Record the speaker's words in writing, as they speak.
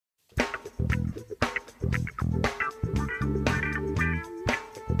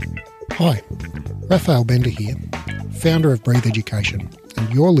Hi, Raphael Bender here, founder of Breathe Education,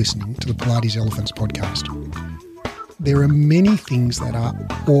 and you're listening to the Pilates Elephants podcast. There are many things that are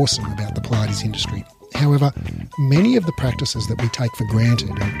awesome about the Pilates industry. However, many of the practices that we take for granted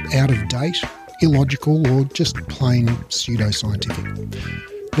are out of date, illogical, or just plain pseudoscientific.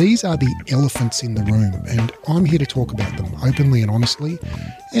 These are the elephants in the room, and I'm here to talk about them openly and honestly,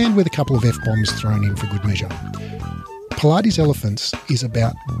 and with a couple of F-bombs thrown in for good measure. Pilates Elephants is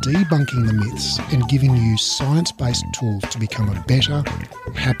about debunking the myths and giving you science-based tools to become a better,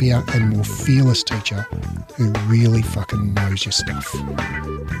 happier and more fearless teacher who really fucking knows your stuff.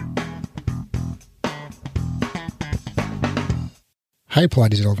 Hey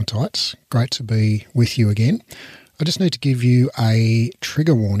Pilates Elephantites, great to be with you again. I just need to give you a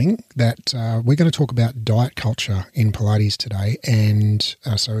trigger warning that we're going to talk about diet culture in Pilates today, and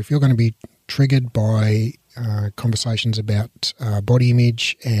so if you're going to be triggered by conversations about body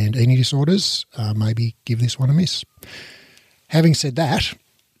image and eating disorders, maybe give this one a miss. Having said that,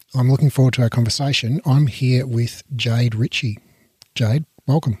 I'm looking forward to our conversation. I'm here with Jade Ritchie. Jade,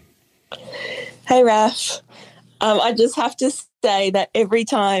 welcome. Hey, Raph. I just have to say that every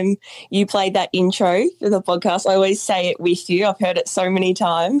time you play that intro for the podcast, I always say it with you. I've heard it so many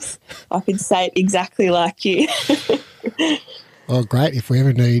times. I could say it exactly like you. Well, great. If we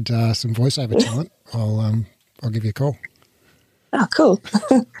ever need some voiceover talent, I'll give you a call. Oh, cool.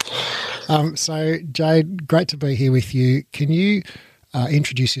 So, Jade, great to be here with you. Can you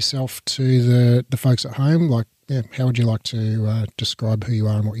introduce yourself to the folks at home? How would you like to describe who you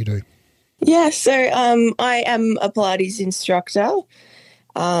are and what you do? Yeah, so I am a Pilates instructor.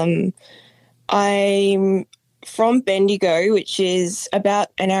 I'm from Bendigo, which is about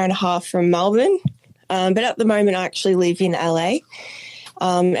an hour and a half from Melbourne. But at the moment, I actually live in LA.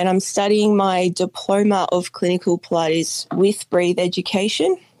 And I'm studying my diploma of clinical Pilates with Breathe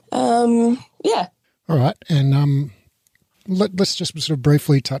Education. Yeah. All right. And let's just sort of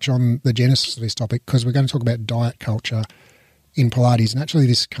briefly touch on the genesis of this topic, because we're going to talk about diet culture in Pilates. And actually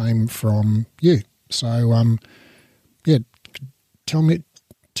this came from you. So, tell me,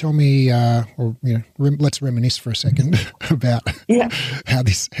 let's reminisce for a second about how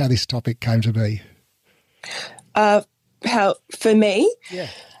this topic came to be. How for me?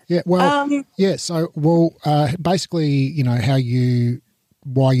 Basically,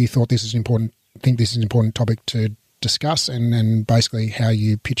 why you thought this is important, think this is an important topic to discuss, and basically how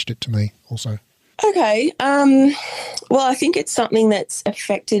you pitched it to me also. Okay. Well, I think it's something that's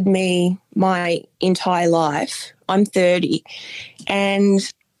affected me my entire life. I'm 30, and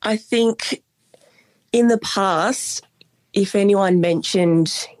I think in the past, if anyone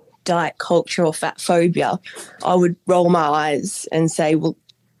mentioned diet culture or fat phobia, I would roll my eyes and say, well,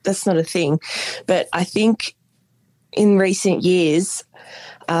 that's not a thing. But I think in recent years,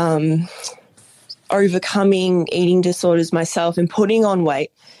 overcoming eating disorders myself and putting on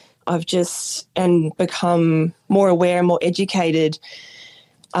weight, I've just become more aware and more educated,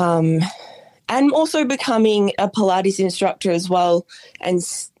 and also becoming a Pilates instructor as well, and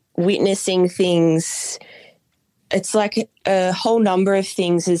witnessing things. It's like a whole number of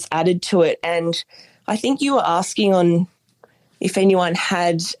things is added to it. And I think you were asking on if anyone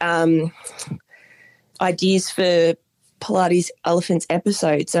had ideas for Pilates Elephants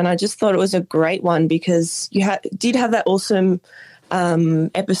episodes. And I just thought it was a great one because you did have that awesome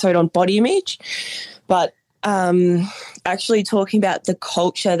episode on body image. But actually talking about the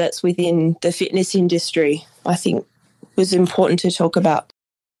culture that's within the fitness industry, I think was important to talk about.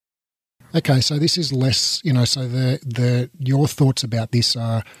 Okay, so this is less, so your thoughts about this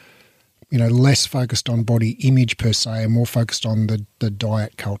are, less focused on body image per se and more focused on the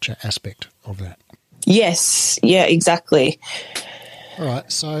diet culture aspect of that. Yes, yeah, exactly. All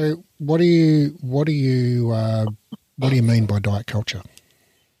right, so what do you mean by diet culture?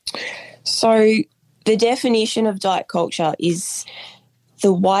 So the definition of diet culture is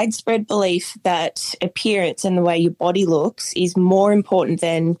the widespread belief that appearance and the way your body looks is more important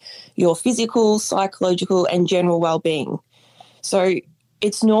than your physical, psychological, and general well-being. So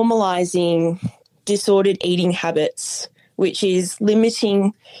it's normalizing disordered eating habits, which is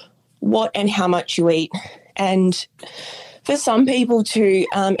limiting what and how much you eat. And for some people too,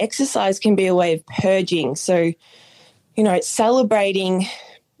 exercise can be a way of purging. So, it's celebrating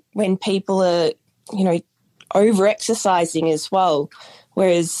when people are, over-exercising as well,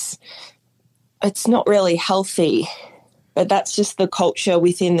 whereas it's not really healthy. But that's just the culture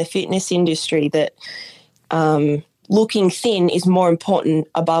within the fitness industry that looking thin is more important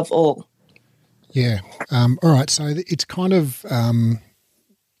above all. Yeah. All right. So it's kind of the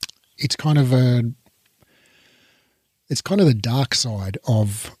dark side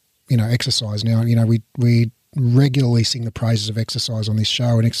of exercise. Now, we regularly sing the praises of exercise on this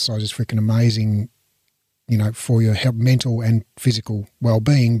show, and exercise is freaking amazing, for your mental and physical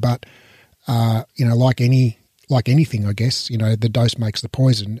well-being. But, like anything, I guess, the dose makes the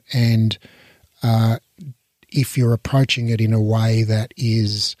poison. And if you're approaching it in a way that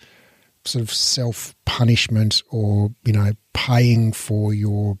is sort of self-punishment or, paying for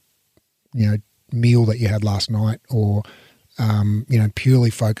your, meal that you had last night, or, purely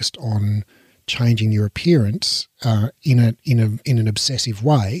focused on changing your appearance in an obsessive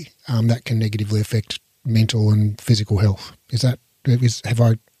way, that can negatively affect mental and physical health. Have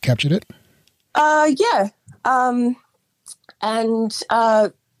I captured it? Yeah. And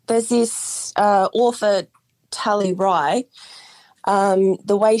there's this author, Tali Rai.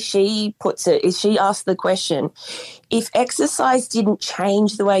 The way she puts it is she asked the question, if exercise didn't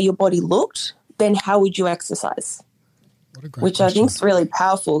change the way your body looked, then how would you exercise? What a great Which question. I think is really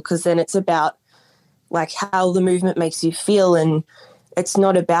powerful, because then it's about like how the movement makes you feel, and it's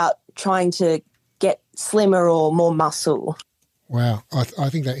not about trying to get slimmer or more muscle. Wow. I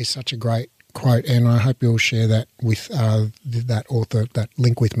think that is such a great quote, and I hope you'll share that with that author, that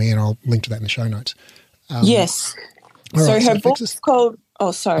link with me, and I'll link to that in the show notes. Yes. So her book's called,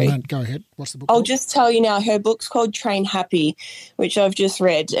 sorry. No, go ahead. What's the book I'll called? just tell you now, her book's called Train Happy, which I've just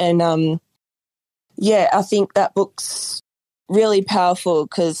read. And, I think that book's really powerful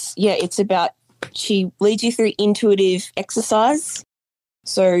because, it's about, she leads you through intuitive exercise.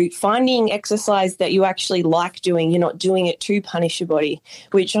 So finding exercise that you actually like doing, you're not doing it to punish your body,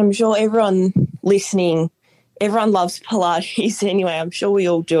 which I'm sure everyone listening, everyone loves Pilates anyway. I'm sure we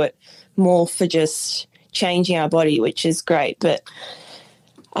all do it more for just changing our body, which is great. But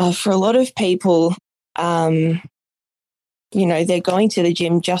for a lot of people, they're going to the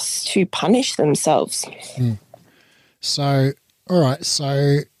gym just to punish themselves. Mm. So, all right.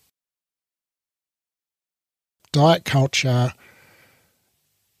 So diet culture,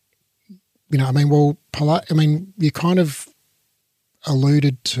 you kind of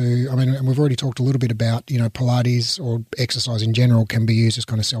alluded to, and we've already talked a little bit about, Pilates or exercise in general can be used as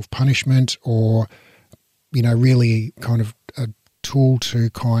kind of self-punishment or, really kind of a tool to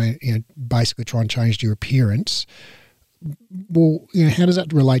basically try and change your appearance. Well, how does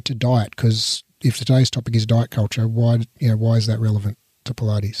that relate to diet? Because if today's topic is diet culture, why is that relevant to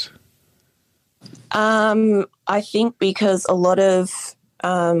Pilates? I think because a lot of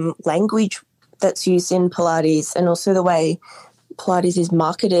language that's used in Pilates, and also the way Pilates is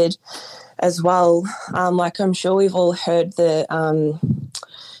marketed as well. I'm sure we've all heard the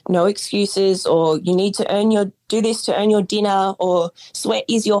no excuses, or you need to do this to earn your dinner, or sweat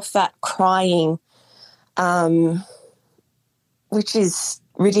is your fat crying, which is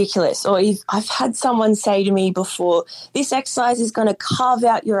ridiculous. Or I've had someone say to me before, this exercise is going to carve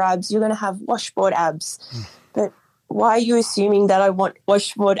out your abs. You're going to have washboard abs. But why are you assuming that I want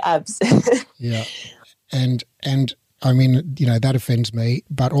washboard abs? Yeah. And that offends me.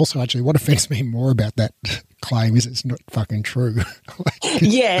 But also, actually, what offends me more about that claim is it's not fucking true.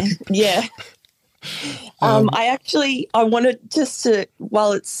 Yeah. I wanted just to,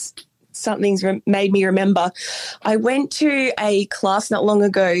 while it's something's made me remember, I went to a class not long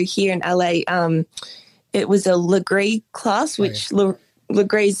ago here in LA. It was a Legree class, which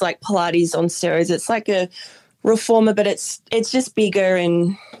Legree's like Pilates on steroids. It's like a reformer, but it's just bigger,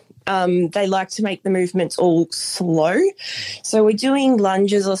 and they like to make the movements all slow. So we're doing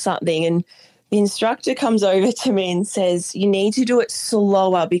lunges or something, and the instructor comes over to me and says, you need to do it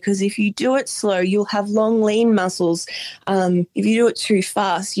slower, because if you do it slow, you'll have long, lean muscles. If you do it too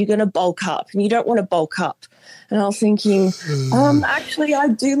fast, you're going to bulk up, and you don't want to bulk up. And I was thinking, actually, I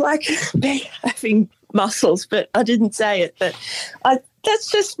do like having muscles, but I didn't say it. But that's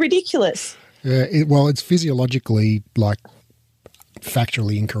just ridiculous. Yeah, it's physiologically,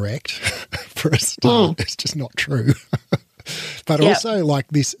 factually incorrect for a start. It's just not true. But also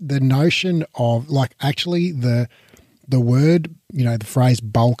the notion of actually the word, the phrase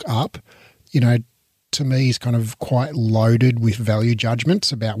bulk up, to me is kind of quite loaded with value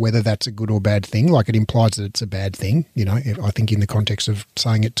judgments about whether that's a good or bad thing. It implies that it's a bad thing, I think in the context of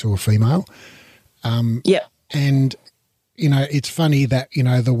saying it to a female. And, it's funny that,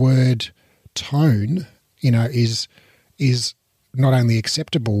 the word tone, is not only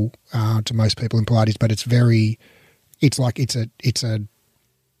acceptable to most people in Pilates, but it's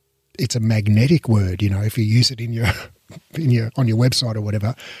a magnetic word. If you use it in your on your website or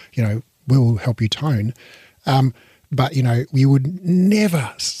whatever, will help you tone. But you would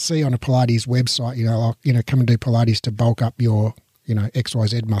never see on a Pilates website, come and do Pilates to bulk up your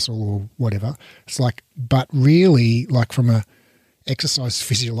XYZ muscle or whatever. It's but really from a exercise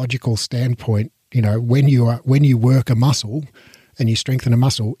physiological standpoint, when you work a muscle and you strengthen a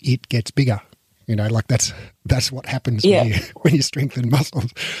muscle, it gets bigger. Like that's what happens when you strengthen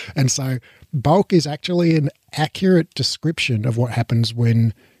muscles. And so bulk is actually an accurate description of what happens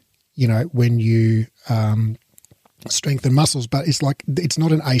when you strengthen muscles, but it's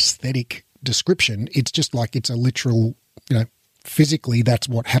not an aesthetic description. It's just like it's a literal, physically that's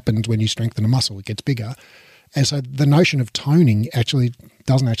what happens when you strengthen a muscle. It gets bigger. And so the notion of toning actually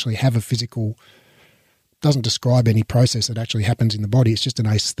doesn't have a physical, doesn't describe any process that actually happens in the body. It's just an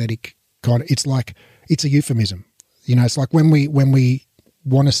aesthetic kind of, it's a euphemism. It's like when we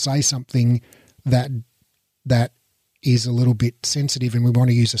want to say something that is a little bit sensitive and we want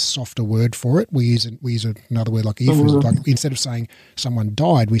to use a softer word for it, we use another word like a euphemism. Like instead of saying someone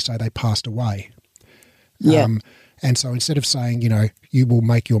died, we say they passed away. Yeah. And so instead of saying, you will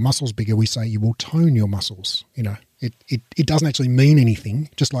make your muscles bigger, we say you will tone your muscles. It doesn't actually mean anything.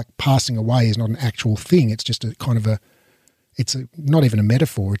 Just like passing away is not an actual thing. It's just a kind of not even a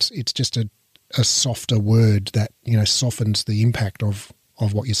metaphor. It's just a softer word that, softens the impact of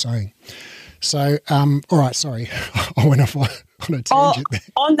what you're saying. So, all right, sorry, I went off on a tangent there.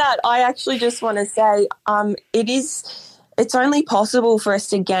 On that, I actually just want to say it's only possible for us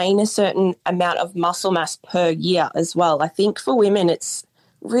to gain a certain amount of muscle mass per year as well. I think for women it's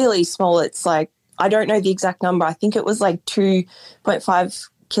really small. It's like, I don't know the exact number. I think it was like 2.5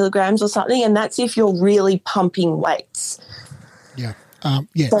 kilograms or something, and that's if you're really pumping weights. Yeah.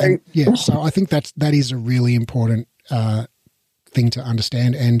 So I think that is a really important thing to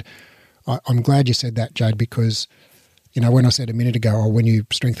understand, and I'm glad you said that, Jade, because when I said a minute ago, when you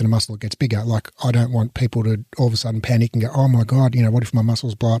strengthen a muscle, it gets bigger. Like, I don't want people to all of a sudden panic and go, oh my God, what if my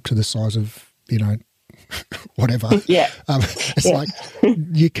muscles blow up to the size of, whatever. Yeah. Like,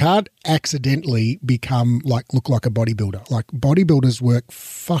 you can't accidentally look like a bodybuilder. Like, bodybuilders work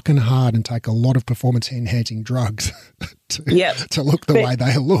fucking hard and take a lot of performance enhancing drugs to look the way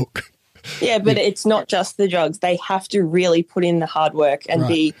they look. Yeah, but it's not just the drugs. They have to really put in the hard work and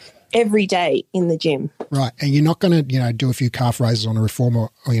be every day in the gym. Right. And you're not going to, do a few calf raises on a reformer,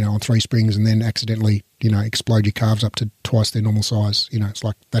 on 3 springs and then accidentally, explode your calves up to twice their normal size. It's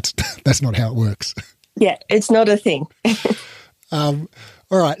like, that's not how it works. Yeah, it's not a thing. All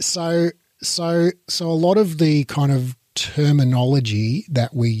right. So a lot of the kind of terminology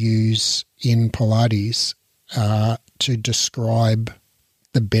that we use in Pilates to describe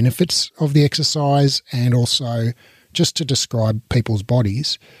the benefits of the exercise and also just to describe people's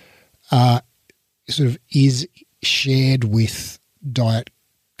bodies is shared with diet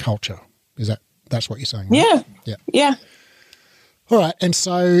culture. That's what you're saying, right? Yeah. All right. And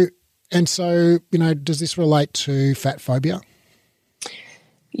so, does this relate to fat phobia?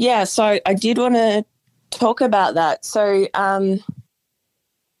 Yeah, so I did want to talk about that. So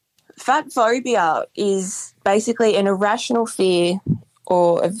fat phobia is basically an irrational fear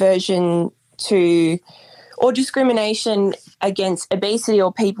or aversion to or discrimination against obesity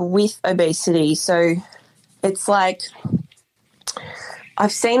or people with obesity. So it's like,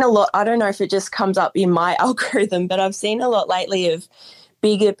 I've seen a lot, I don't know if it just comes up in my algorithm, but I've seen a lot lately of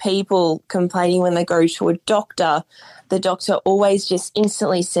bigger people complaining when they go to a doctor. The doctor always just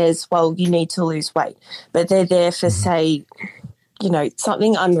instantly says, well, you need to lose weight. But they're there for, say,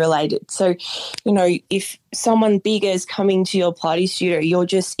 something unrelated. So, if someone bigger is coming to your Pilates studio, you're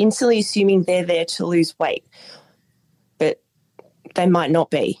just instantly assuming they're there to lose weight. But they might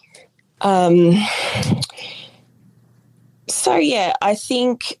not be. So, yeah, I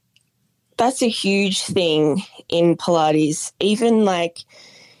think that's a huge thing in Pilates. Even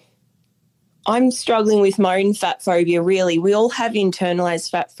I'm struggling with my own fat phobia, really. We all have internalized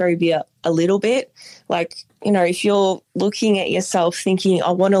fat phobia a little bit. If you're looking at yourself thinking,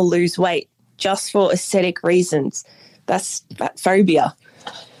 I want to lose weight just for aesthetic reasons, that's fat phobia.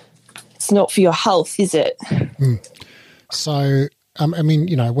 It's not for your health, is it? So,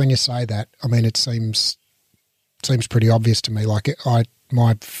 when you say that, it seems pretty obvious to me.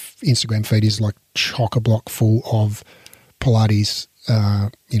 My Instagram feed is like chock-a-block full of Pilates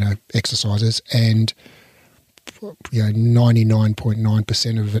exercises, and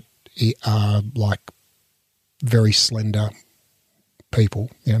 99.9% of it are like very slender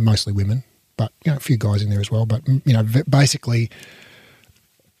people, mostly women, but a few guys in there as well. But basically,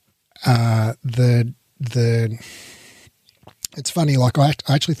 it's funny. I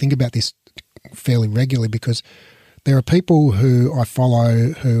actually think about this fairly regularly because there are people who I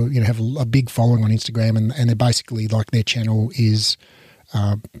follow who have a big following on Instagram, and they're basically their channel is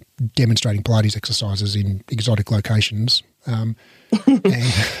demonstrating Pilates exercises in exotic locations,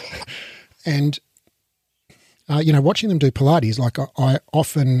 and watching them do Pilates, like I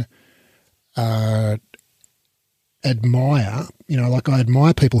often admire, I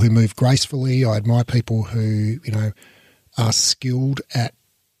admire people who move gracefully. I admire people who, are skilled at,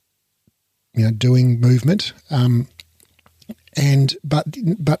 doing movement. But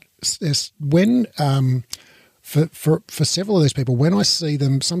when for several of those people, when I see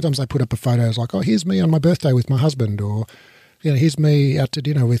them, sometimes they put up a photo as like, oh, here's me on my birthday with my husband, or here's me out to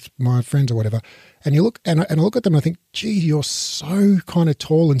dinner with my friends or whatever. And you look and I look at them and I think, gee, you're so kind of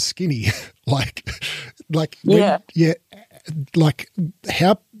tall and skinny. like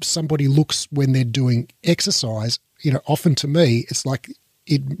how somebody looks when they're doing exercise, often to me, it's like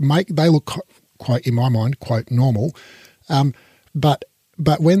they look quite, in my mind, quite normal. But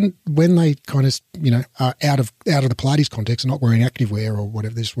when they kind of, are out of the Pilates context and not wearing activewear or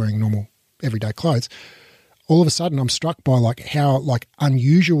whatever, they're just wearing normal everyday clothes, all of a sudden I'm struck by how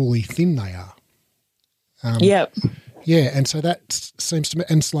unusually thin they are. Yeah. And so that seems to me,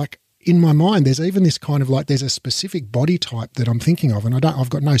 and it's like in my mind, there's even this kind of there's a specific body type that I'm thinking of, and I've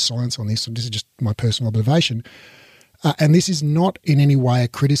got no science on this, so this is just my personal observation. And this is not in any way a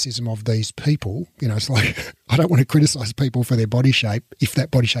criticism of these people. It's like, I don't want to criticize people for their body shape if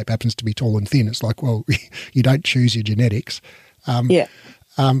that body shape happens to be tall and thin. It's like, well, you don't choose your genetics. But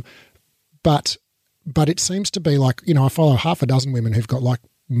it seems to be I follow half a dozen women who've got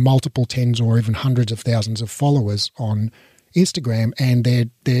multiple tens or even hundreds of thousands of followers on Instagram, and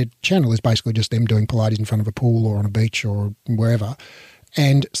their channel is basically just them doing Pilates in front of a pool or on a beach or wherever.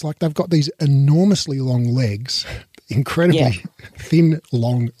 And it's like they've got these enormously long legs, incredibly thin,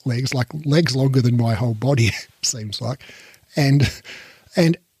 long legs, like legs longer than my whole body, seems like. And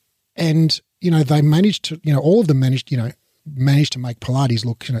they managed to, all of them managed to make Pilates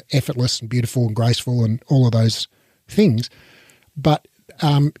look effortless and beautiful and graceful and all of those things. But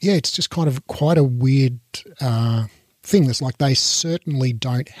it's just kind of quite a weird thing. That's like they certainly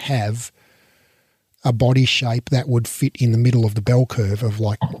don't have a body shape that would fit in the middle of the bell curve of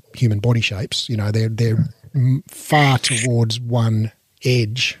human body shapes. They're far towards one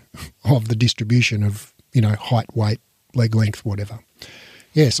edge of the distribution of height, weight, leg length, whatever.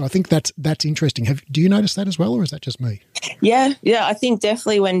 Yeah, so I think that's interesting. Do you notice that as well, or is that just me? Yeah, I think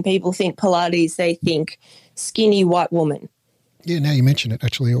definitely when people think Pilates, they think skinny white woman. Yeah, now you mention it,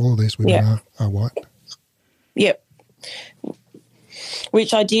 actually, all of these women are white. Yep.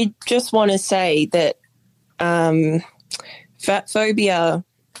 Which I did just want to say that fat phobia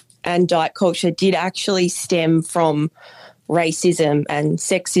and diet culture did actually stem from racism and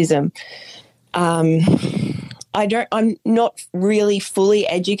sexism. I'm not really fully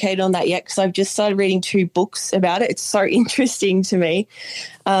educated on that yet because I've just started reading 2 books about it. It's so interesting to me.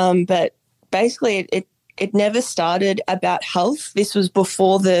 But basically it never started about health. This was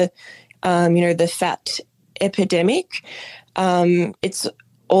before the fat epidemic. It's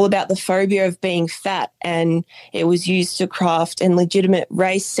all about the phobia of being fat, and it was used to craft and legitimate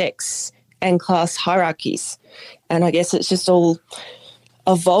race, sex, and class hierarchies. And I guess it's just all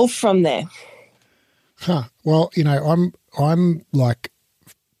evolved from there. Huh. Well, I'm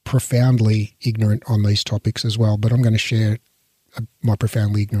profoundly ignorant on these topics as well, but I'm going to share my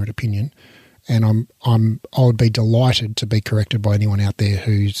profoundly ignorant opinion. And I would be delighted to be corrected by anyone out there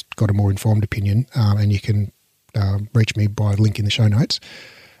who's got a more informed opinion, and you can reach me by a link in the show notes.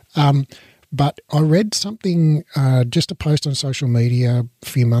 But I read something, just a post on social media a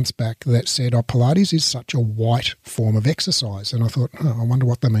few months back that said, Pilates is such a white form of exercise. And I thought, I wonder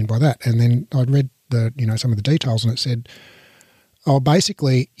what they mean by that. And then I'd read some of the details, and it said,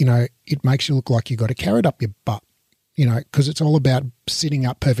 basically, it makes you look like you got a carrot up your butt, because it's all about sitting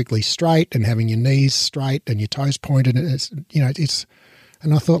up perfectly straight and having your knees straight and your toes pointed. And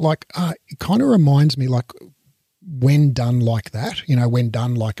and I thought it kind of reminds me when done like that, when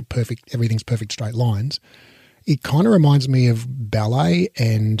done everything's perfect straight lines, it kind of reminds me of ballet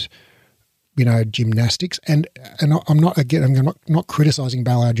and, gymnastics. And I'm not criticizing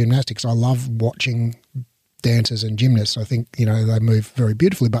ballet or gymnastics. I love watching dancers and gymnasts. I think, they move very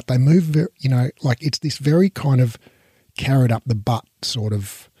beautifully, but they move very, it's this very kind of carrot up the butt sort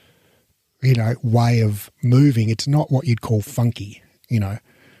of, way of moving. It's not what you'd call funky,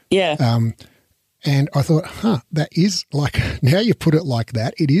 Yeah. And I thought, that is now you put it like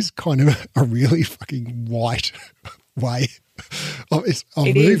that, it is kind of a really fucking white way of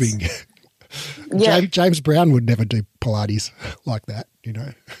moving. Yeah. James Brown would never do Pilates like that,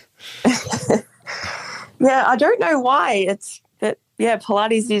 Yeah, I don't know why.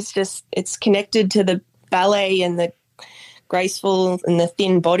 Pilates is just, it's connected to the ballet and the graceful and the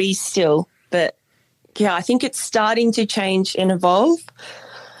thin body still. But, yeah, I think it's starting to change and evolve.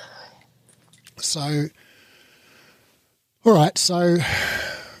 So All right, so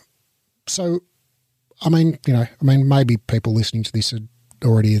maybe people listening to this are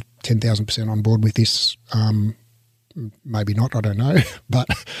already 10,000% on board with this. Maybe not, I don't know. But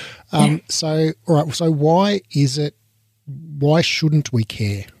so why shouldn't we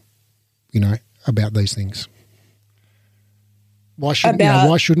care, about these things? Why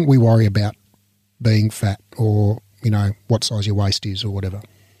shouldn't we worry about being fat or, what size your waist is or whatever?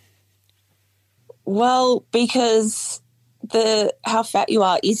 Well, because how fat you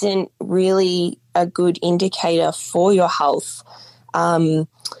are isn't really a good indicator for your health. As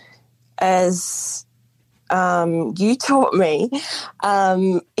you taught me,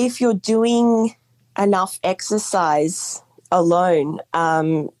 if you're doing enough exercise alone,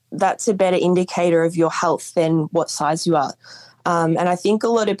 that's a better indicator of your health than what size you are. And I think a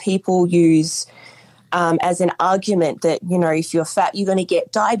lot of people use as an argument that, if you're fat, you're going to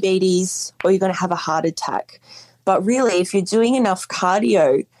get diabetes or you're going to have a heart attack. But really, if you're doing enough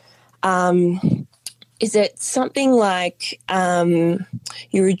cardio, is it something like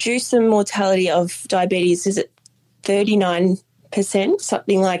you reduce the mortality of diabetes, is it 39%,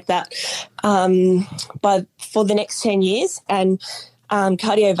 something like that, but for the next 10 years, and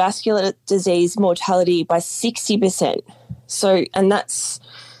cardiovascular disease mortality by 60%. So, and that's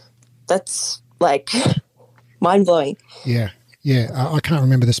like mind-blowing. Yeah. I can't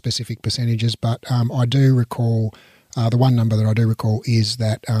remember the specific percentages, but I do recall the one number that I do recall is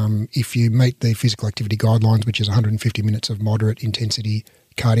that if you meet the physical activity guidelines, which is 150 minutes of moderate intensity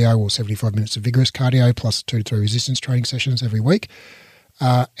cardio or 75 minutes of vigorous cardio plus 2 to 3 resistance training sessions every week,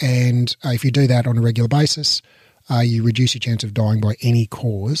 and if you do that on a regular basis, you reduce your chance of dying by any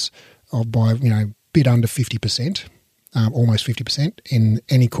cause by a bit under 50%, almost 50% in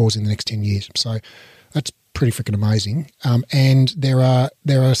any cause in the next 10 years. So that's pretty freaking amazing. And there are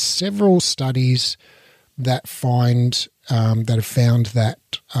several studies that have found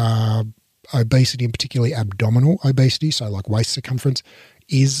that obesity, and particularly abdominal obesity, so like waist circumference,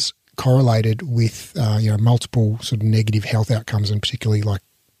 is correlated with multiple sort of negative health outcomes, and particularly like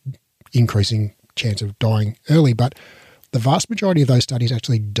increasing chance of dying early. But the vast majority of those studies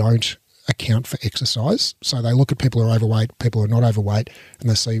actually don't account for exercise. So they look at people who are overweight, people who are not overweight, and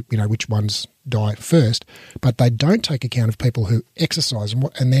they see which ones die first. But they don't take account of people who exercise.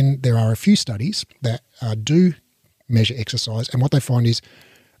 And then there are a few studies that do measure exercise, and what they find is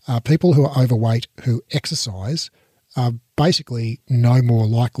people who are overweight who exercise are basically no more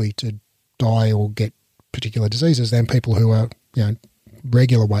likely to die or get particular diseases than people who are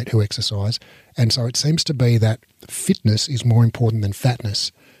regular weight who exercise. And so it seems to be that fitness is more important than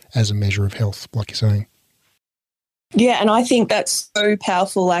fatness as a measure of health, like you're saying. Yeah, and I think that's so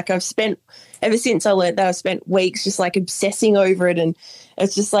powerful. Like ever since I learned that, I've spent weeks just like obsessing over it, and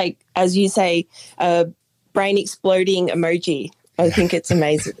it's just like, as you say, a brain exploding emoji. I think it's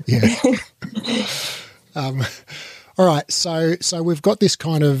amazing. Yeah. All right, so we've got this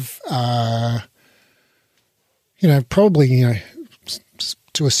kind of, probably,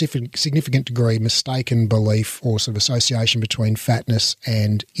 to a significant degree, mistaken belief or sort of association between fatness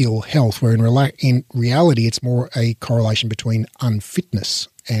and ill health, where in reality it's more a correlation between unfitness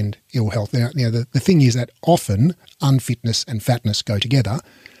and ill health. Now the thing is that often unfitness and fatness go together,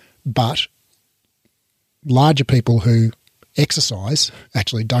 but larger people who exercise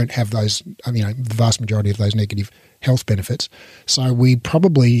actually don't have those, the vast majority of those negative health benefits. So we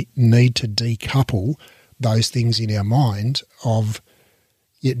probably need to decouple those things in our mind of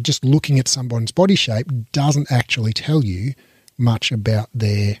just looking at someone's body shape doesn't actually tell you much about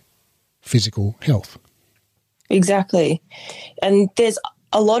their physical health. Exactly. And there's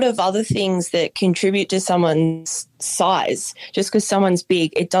a lot of other things that contribute to someone's size. Just because someone's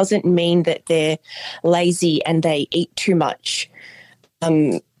big, it doesn't mean that they're lazy and they eat too much.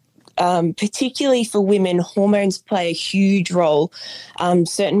 Particularly for women, hormones play a huge role.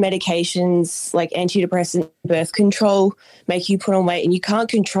 Certain medications like antidepressant, birth control make you put on weight, and you can't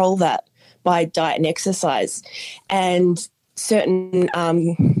control that by diet and exercise. And certain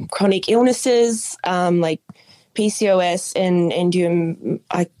chronic illnesses like PCOS and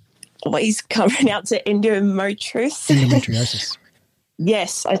I always can't pronounce it, endometriosis.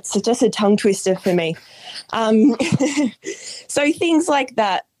 Yes, it's just a tongue twister for me. So things like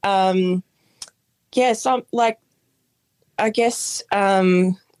that. And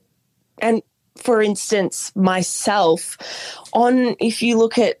for instance, myself, if you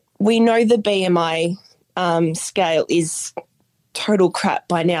look at, we know the BMI scale is total crap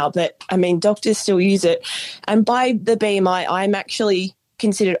by now, but doctors still use it. And by the BMI, I'm actually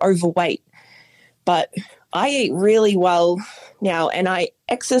considered overweight, but I eat really well now and I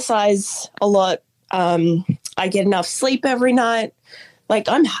exercise a lot. I get enough sleep every night. Like,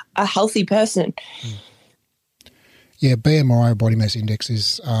 I'm a healthy person. Yeah, BMI, body mass index,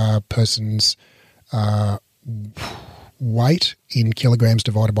 is a person's weight in kilograms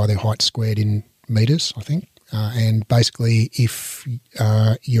divided by their height squared in metres, I think. And basically, if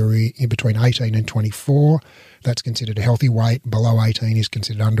you're in between 18 and 24, that's considered a healthy weight. Below 18 is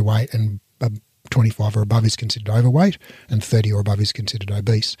considered underweight, and 25 or above is considered overweight, and 30 or above is considered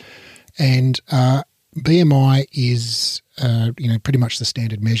obese. And BMI is, pretty much the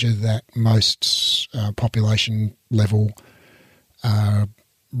standard measure that most population level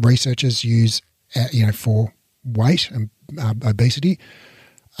researchers use, for weight and obesity.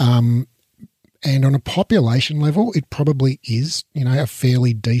 And on a population level, it probably is, a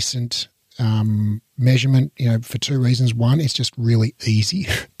fairly decent measurement, for two reasons. One, it's just really easy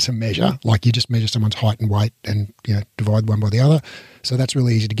to measure. Like, you just measure someone's height and weight and, divide one by the other. So that's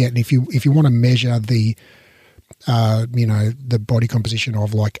really easy to get. And if you want to measure the body composition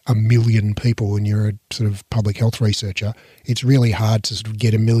of like 1 million people and you're a sort of public health researcher, it's really hard to sort of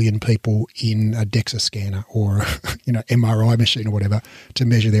get 1 million people in a DEXA scanner or, MRI machine or whatever to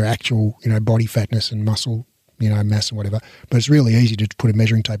measure their actual, body fatness and muscle, mass and whatever. But it's really easy to put a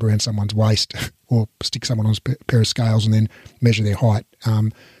measuring tape around someone's waist or stick someone on a pair of scales and then measure their height.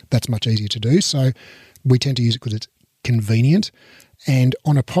 That's much easier to do. So we tend to use it because it's convenient. And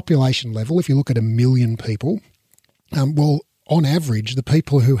on a population level, if you look at 1 million people, on average, the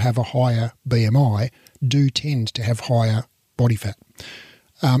people who have a higher BMI do tend to have higher body fat.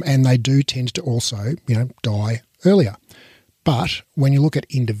 And they do tend to also, die earlier. But when you look at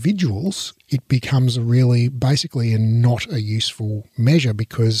individuals, it becomes basically not a useful measure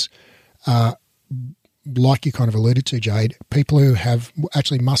because, like you kind of alluded to, Jade, people who have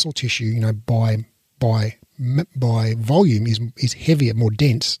actually muscle tissue, by volume is heavier, more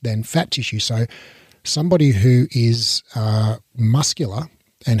dense than fat tissue. So somebody who is muscular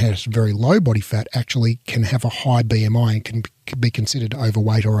and has very low body fat actually can have a high BMI and can be considered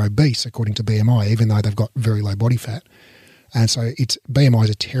overweight or obese according to BMI, even though they've got very low body fat. And so BMI is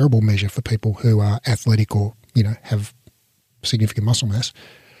a terrible measure for people who are athletic or, have significant muscle mass.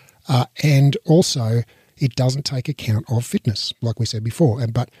 And also it doesn't take account of fitness, like we said before.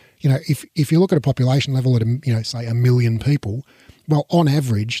 But, if you look at a population level at, say 1 million people, well, on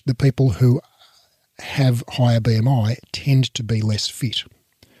average, the people who have higher BMI tend to be less fit,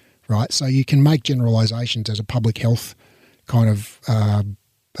 right? So you can make generalizations as a public health kind of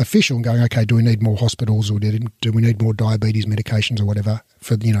official and going, okay, do we need more hospitals or do we need more diabetes medications or whatever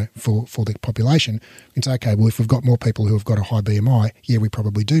for the population? You can say, okay, well, if we've got more people who have got a high BMI, yeah, we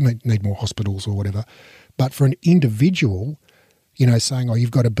probably do need more hospitals or whatever. But for an individual, saying, oh,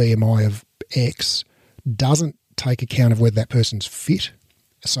 you've got a BMI of X doesn't take account of whether that person's fit.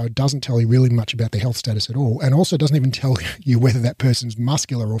 So it doesn't tell you really much about their health status at all, and also doesn't even tell you whether that person's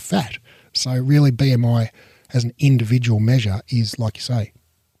muscular or fat. So really BMI as an individual measure is, like you say,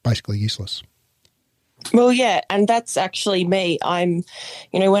 basically useless. Well, yeah, and that's actually me. I'm,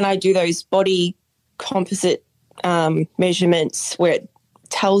 when I do those body composite measurements where it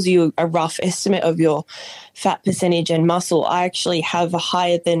tells you a rough estimate of your fat percentage and muscle, I actually have a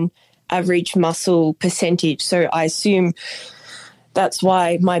higher than average muscle percentage. So I assume that's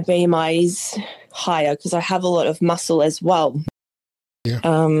why my BMI is higher, because I have a lot of muscle as well. Yeah.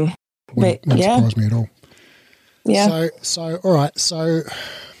 Wouldn't surprise me at all. Yeah. So all right. So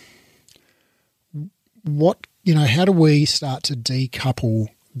what, how do we start to decouple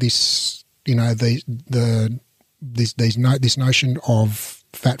this, this notion of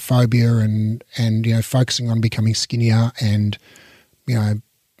fat phobia and focusing on becoming skinnier and,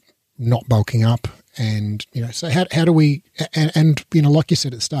 not bulking up? And, so how do we, and like you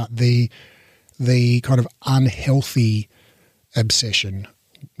said at the start, the kind of unhealthy obsession,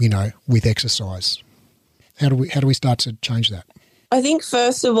 with exercise, how do we start to change that? I think,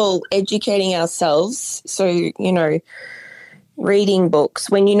 first of all, educating ourselves. So, reading books.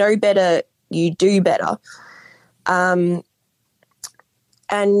 When you know better, you do better. And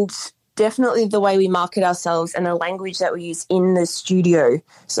definitely the way we market ourselves and the language that we use in the studio.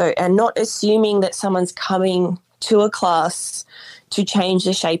 So, and not assuming that someone's coming to a class to change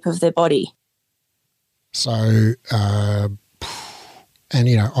the shape of their body. So, and,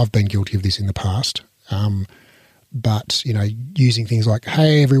 I've been guilty of this in the past. But, using things like,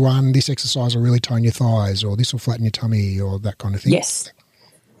 hey, everyone, this exercise will really tone your thighs, or this will flatten your tummy, or that kind of thing. Yes.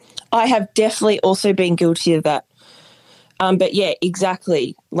 I have definitely also been guilty of that. But yeah,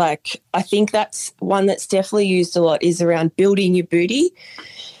 exactly. Like, I think that's one that's definitely used a lot is around building your booty.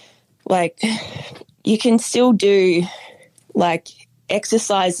 Like, you can still do like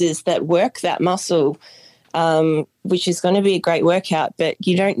exercises that work that muscle which is going to be a great workout, but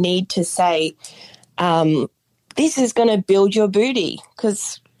you don't need to say, this is going to build your booty,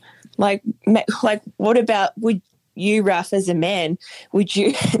 because like what about, would you, Raf, as a man, would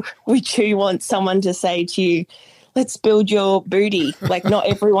you want someone to say to you, let's build your booty? Like, not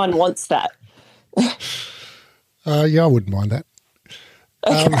everyone wants that. Yeah, I wouldn't mind that.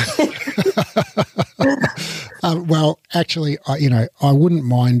 Well, actually, I wouldn't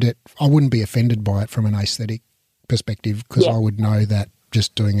mind it. I wouldn't be offended by it from an aesthetic perspective, because I would know that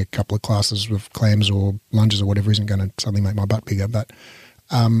just doing a couple of classes with clams or lunges or whatever isn't going to suddenly make my butt bigger. But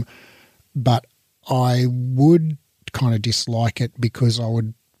I would kind of dislike it, because I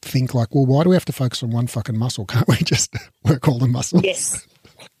would think like, well, why do we have to focus on one fucking muscle? Can't we just work all the muscles? Yes,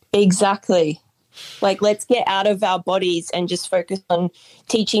 exactly. Like, let's get out of our bodies and just focus on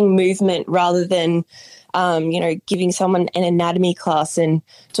teaching movement rather than, giving someone an anatomy class and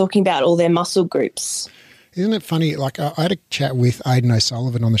talking about all their muscle groups. Isn't it funny? Like, I had a chat with Aidan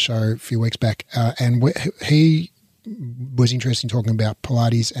O'Sullivan on the show a few weeks back, and he was interested in talking about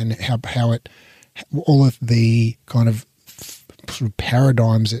Pilates and how it, all of the kind of sort of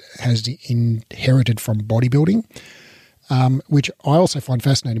paradigms it has inherited from bodybuilding, which I also find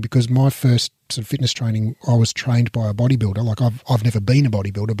fascinating, because my first sort of fitness training, I was trained by a bodybuilder. Like, I've never been a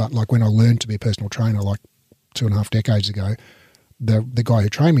bodybuilder, but like when I learned to be a personal trainer, like 2.5 decades ago, the guy who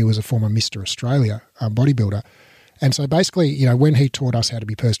trained me was a former Mr. Australia bodybuilder. And so basically, when he taught us how to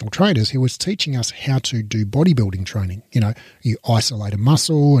be personal trainers, he was teaching us how to do bodybuilding training. You isolate a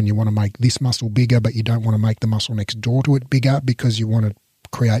muscle and you want to make this muscle bigger, but you don't want to make the muscle next door to it bigger, because you want to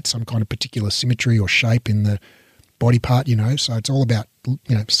create some kind of particular symmetry or shape in the body part, So it's all about,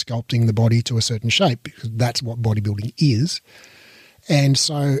 sculpting the body to a certain shape, because that's what bodybuilding is. And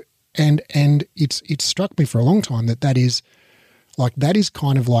so, and it's struck me for a long time that is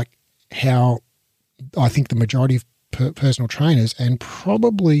kind of like how I think the majority of personal trainers, and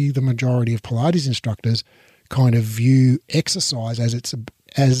probably the majority of Pilates instructors, kind of view exercise as it's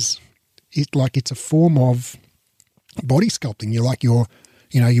a form of body sculpting. You're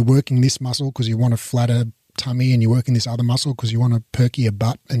working this muscle because you want a flatter tummy, and you're working this other muscle because you want a perkier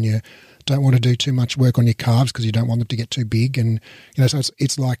butt, and you don't want to do too much work on your calves because you don't want them to get too big. And so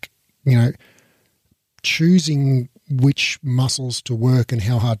it's like choosing which muscles to work and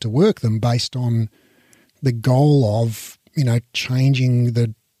how hard to work them based on the goal of, changing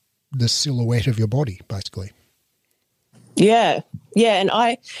the silhouette of your body, basically. Yeah. And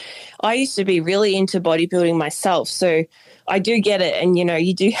I used to be really into bodybuilding myself, so I do get it. And,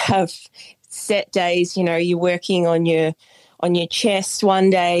 you do have set days, you're working on your chest one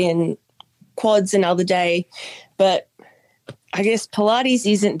day and quads another day. But I guess Pilates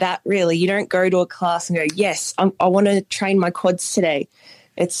isn't that really. You don't go to a class and go, yes, I want to train my quads today.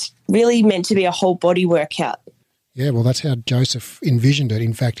 It's really meant to be a whole body workout. Yeah, well, that's how Joseph envisioned it.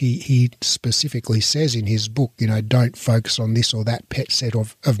 In fact, he specifically says in his book, don't focus on this or that pet set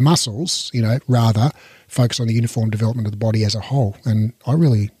of muscles, rather focus on the uniform development of the body as a whole. And I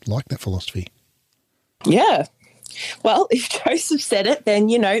really like that philosophy. Yeah. Well, if Joseph said it, then,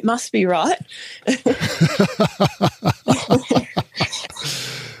 it must be right.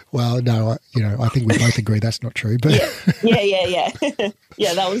 Well, no, I think we both agree that's not true. But yeah.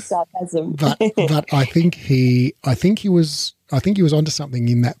 Yeah, that was sarcasm. but I think he was onto something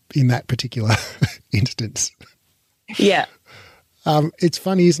in that particular instance. Yeah. It's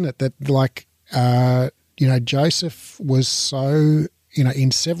funny, isn't it, that Joseph was so,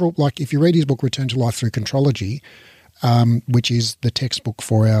 in several, like if you read his book Return to Life Through Contrology, which is the textbook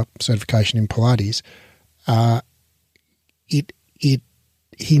for our certification in Pilates,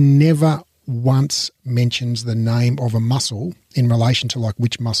 he never once mentions the name of a muscle in relation to like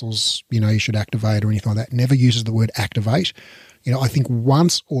which muscles, you should activate or anything like that. Never uses the word activate. I think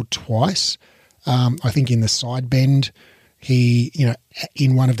once or twice, I think in the side bend, he,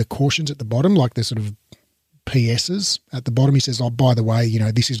 in one of the cautions at the bottom, like the sort of PSs at the bottom, he says, oh, by the way,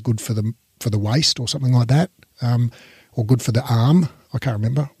 this is good for the waist or something like that, or good for the arm. I can't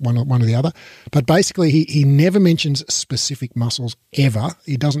remember, one or the other. But basically he never mentions specific muscles ever.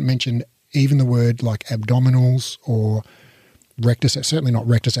 He doesn't mention even the word like abdominals or rectus, certainly not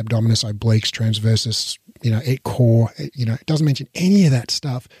rectus abdominis, obliques, transversus, core, it doesn't mention any of that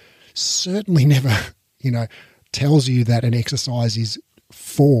stuff. Certainly never, tells you that an exercise is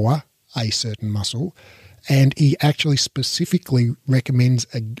for a certain muscle. And he actually specifically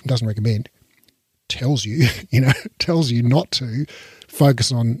tells you not to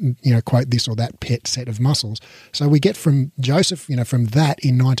focus on, quote, this or that pet set of muscles. So we get from Joseph, from that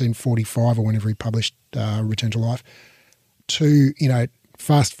in 1945 or whenever he published Return to Life to,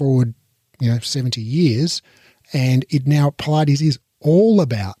 fast forward, 70 years, and it now Pilates is all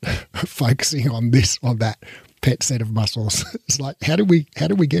about focusing on this, on that pet set of muscles. It's like, how do we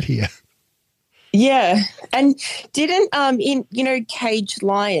get here? Yeah. And didn't in Caged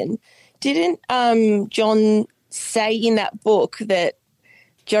Lion, didn't John say in that book that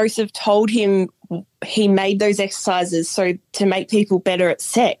Joseph told him he made those exercises so to make people better at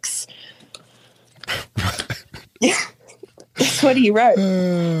sex? Yeah. That's what he wrote.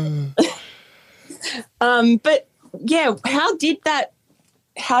 But yeah, how did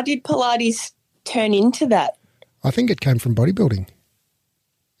Pilates turn into that? I think it came from bodybuilding,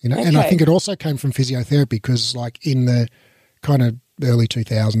 okay. And I think it also came from physiotherapy, because like in the kind of early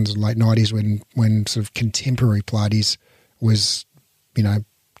 2000s and late 90s when sort of contemporary Pilates was,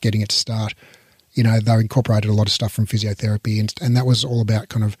 getting its start, they incorporated a lot of stuff from physiotherapy, and that was all about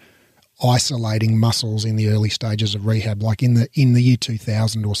kind of isolating muscles in the early stages of rehab. Like in the year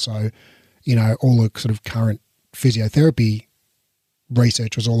 2000 or so, all the sort of current physiotherapy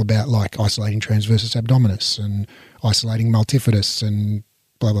research was all about like isolating transversus abdominis and isolating multifidus and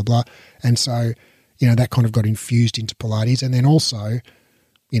blah, blah, blah. And so, that kind of got infused into Pilates. And then also,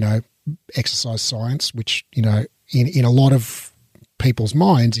 exercise science, which, in a lot of people's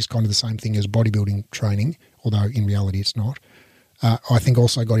minds is kind of the same thing as bodybuilding training, although in reality it's not. I think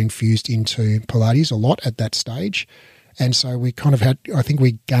also got infused into Pilates a lot at that stage. And so we kind of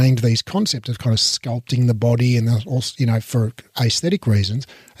we gained these concepts of kind of sculpting the body and also, for aesthetic reasons,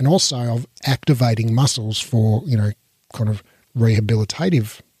 and also of activating muscles for, kind of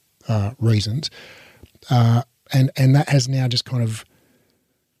rehabilitative reasons. And that has now just kind of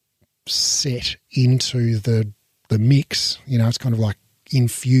set into the mix. It's kind of like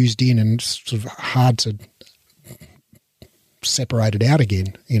infused in and sort of hard to separated out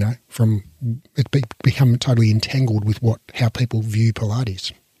again, from it become totally entangled with how people view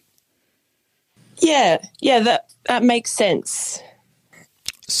Pilates. Yeah, that makes sense.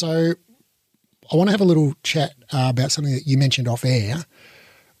 So I want to have a little chat about something that you mentioned off air,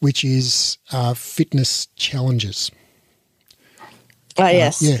 which is fitness challenges. Oh,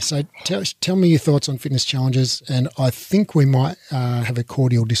 yes. Yeah, so tell me your thoughts on fitness challenges, and I think we might have a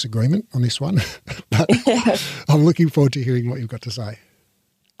cordial disagreement on this one, but I'm looking forward to hearing what you've got to say.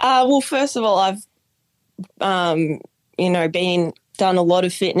 Well, first of all, I've, done a lot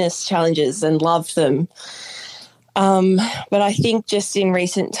of fitness challenges and loved them. But I think just in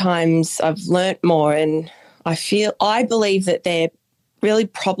recent times I've learnt more, and I believe that they're really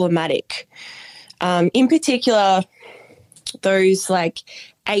problematic. In particular, those like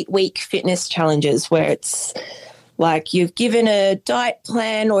 8-week fitness challenges where it's like you've given a diet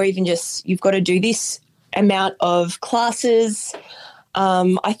plan, or even just you've got to do this amount of classes.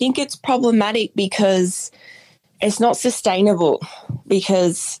 I think it's problematic because it's not sustainable,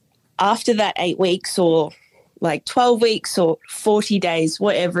 because after that 8 weeks or like 12 weeks or 40 days,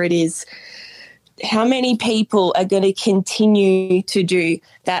 whatever it is, how many people are going to continue to do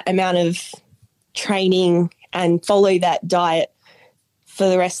that amount of training and follow that diet for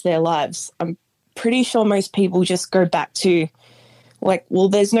the rest of their lives? I'm pretty sure most people just go back to like, well,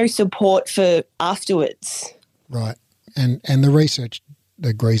 there's no support for afterwards. Right. And the research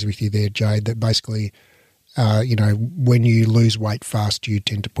agrees with you there, Jade, that basically, when you lose weight fast, you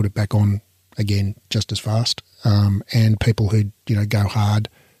tend to put it back on again just as fast. And people who, go hard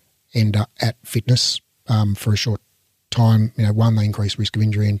end up at fitness for a short time. One, they increase risk of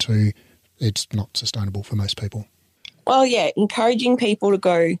injury, and two, it's not sustainable for most people. Well, yeah, encouraging people to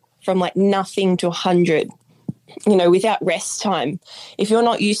go from like nothing to 100, without rest time. If you're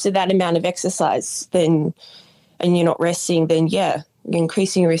not used to that amount of exercise, and you're not resting, then yeah, you're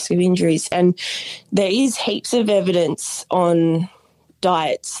increasing risk of injuries. And there is heaps of evidence on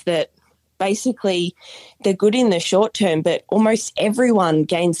diets that basically they're good in the short term, but almost everyone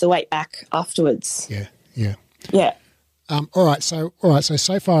gains the weight back afterwards. Yeah. All right.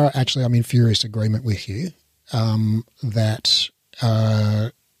 So far, actually, I'm in furious agreement with you that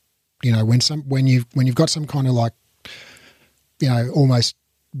when you've got some kind of like almost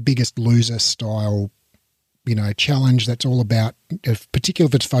Biggest Loser style challenge that's all about, particularly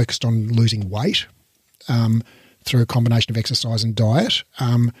if it's focused on losing weight through a combination of exercise and diet,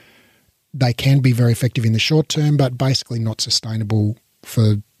 they can be very effective in the short term, but basically not sustainable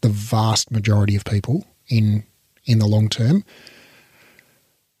for the vast majority of people in the long term.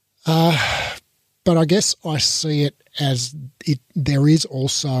 But I guess I see it as there is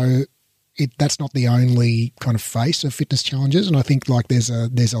also that's not the only kind of face of fitness challenges, and I think like there's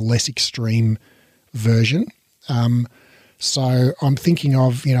a less extreme version. So I'm thinking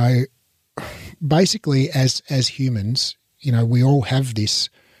of basically as humans, we all have this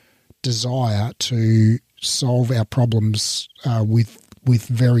desire to solve our problems with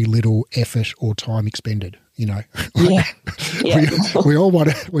very little effort or time expended. You know, Yeah. Yeah. we all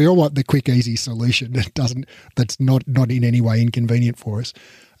want the quick, easy solution that's not in any way inconvenient for us.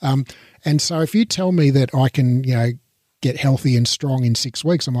 And so if you tell me that I can, you know, get healthy and strong in 6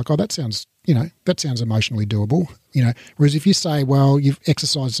 weeks, I'm like, oh, that sounds emotionally doable. You know, whereas if you say, well, you've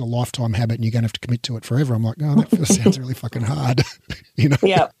exercised a lifetime habit and you're going to have to commit to it forever, I'm like, oh, that sounds really fucking hard. You know?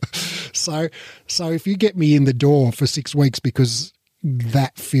 Yeah. So if you get me in the door for 6 weeks because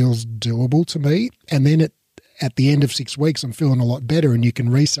that feels doable to me, and then at the end of 6 weeks, I'm feeling a lot better and you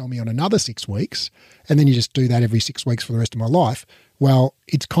can resell me on another 6 weeks, and then you just do that every 6 weeks for the rest of my life. Well,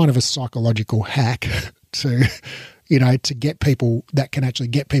 it's kind of a psychological hack to, you know, to get people that can actually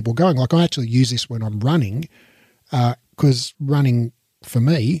get people going. Like I actually use this when I'm running, because running for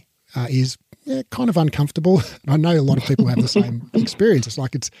me is kind of uncomfortable. I know a lot of people have the same experience. It's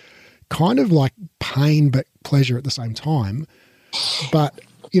like it's kind of like pain but pleasure at the same time. But,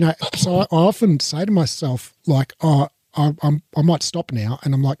 you know, so I often say to myself, like, oh, I might stop now.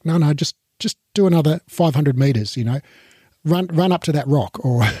 And I'm like, no, just do another 500 meters, you know, run up to that rock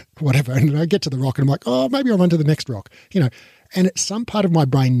or whatever. And I get to the rock and I'm like, oh, maybe I'll run to the next rock, you know. And some part of my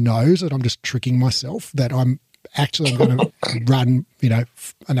brain knows that I'm just tricking myself, that I'm going to run, you know,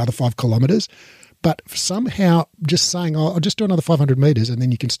 another 5 kilometers. But somehow just saying, oh, I'll just do another 500 meters and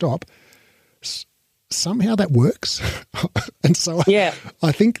then you can stop, somehow that works. And so Yeah.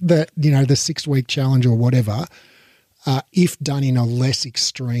 I think that, you know, the 6-week challenge or whatever, if done in a less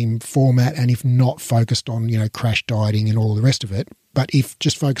extreme format and if not focused on, you know, crash dieting and all the rest of it, but if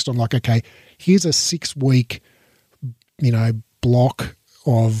just focused on like, okay, here's a 6-week, you know, block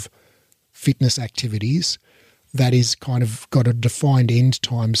of fitness activities that is kind of got a defined end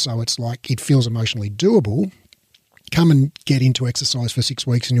time, so it's like it feels emotionally doable. Come and get into exercise for 6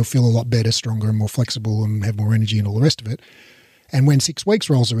 weeks and you'll feel a lot better, stronger and more flexible and have more energy and all the rest of it. And when 6 weeks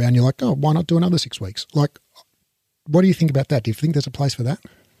rolls around, you're like, oh, why not do another 6 weeks? Like, what do you think about that? Do you think there's a place for that?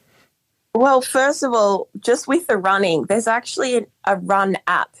 Well, first of all, just with the running, there's actually a run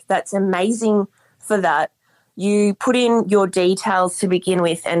app that's amazing for that. You put in your details to begin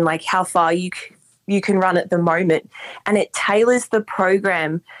with and like how far you can run at the moment, and it tailors the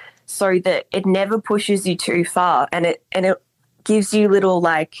program so that it never pushes you too far, and it gives you little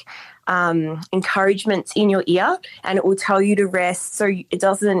like encouragements in your ear, and it will tell you to rest, so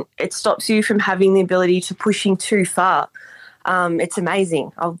it stops you from having the ability to pushing too far. It's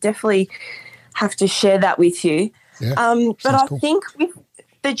amazing. I'll definitely have to share that with you. Yeah, but I cool. think with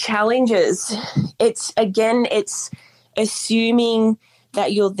the challenges, it's assuming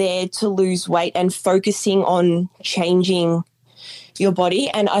that you're there to lose weight and focusing on changing your body.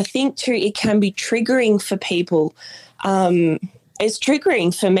 And I think too, it can be triggering for people. It's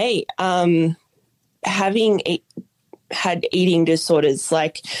triggering for me, having had eating disorders,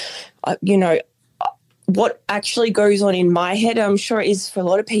 like, you know, what actually goes on in my head, I'm sure is for a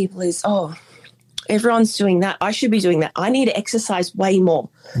lot of people is, oh, everyone's doing that, I should be doing that, I need to exercise way more.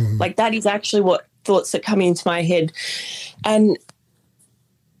 Like that is actually what thoughts that come into my head. And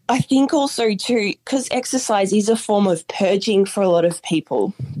I think also too, because exercise is a form of purging for a lot of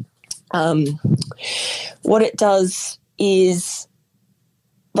people, what it does is,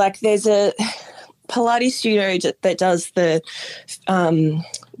 like, there's a Pilates studio that does the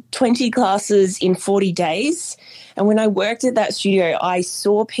 20 classes in 40 days. And when I worked at that studio, I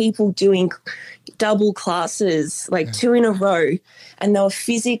saw people doing double classes, like 2 in a row, and they were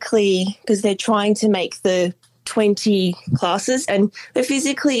physically, because they're trying to make the 20 classes, and they're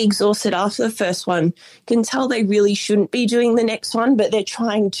physically exhausted after the first one. You can tell they really shouldn't be doing the next one, but they're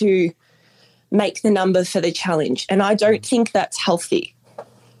trying to make the number for the challenge. And I don't think that's healthy.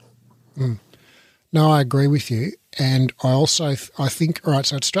 No, I agree with you. And I think, all right,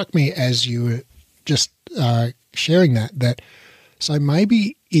 so it struck me as you were just sharing that so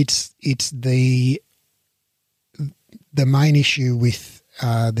maybe it's the main issue with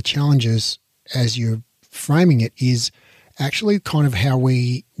the challenges as you're framing it is actually kind of how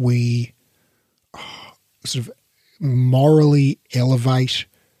we sort of morally elevate,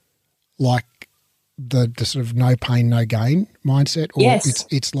 like the sort of no pain, no gain mindset, or Yes.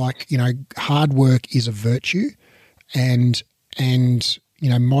 it's like, you know, hard work is a virtue and you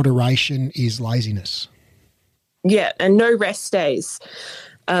know, moderation is laziness. Yeah, and no rest days.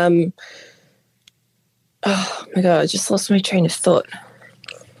 Oh my God, I just lost my train of thought.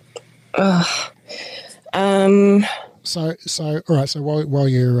 So all right. So while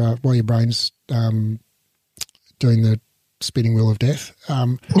your brain's doing the spinning wheel of death,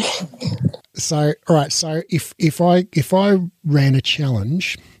 so all right. So if I ran a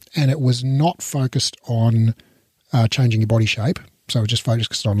challenge and it was not focused on changing your body shape. So it was just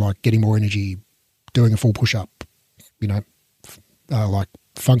focused on like getting more energy, doing a full push-up, like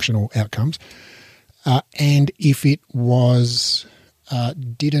functional outcomes. And if it was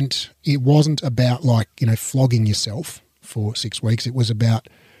it wasn't about like, flogging yourself for 6 weeks. It was about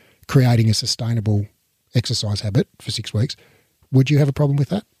creating a sustainable exercise habit for 6 weeks. Would you have a problem with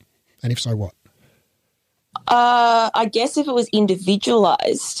that? And if so, what? I guess if it was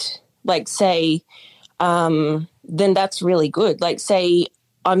individualized, like say, then that's really good. Like say,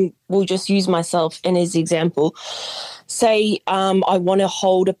 we'll just use myself and as example. Say I want to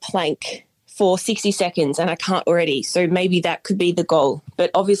hold a plank for 60 seconds and I can't already. So maybe that could be the goal.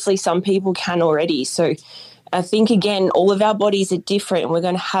 But obviously some people can already. So I think, again, all of our bodies are different and we're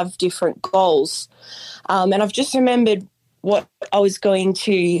going to have different goals. And I've just remembered what I was going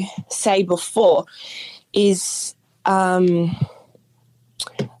to say before is oh,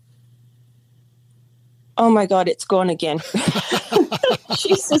 my God, it's gone again.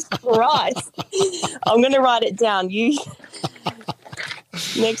 Jesus Christ. I'm going to write it down.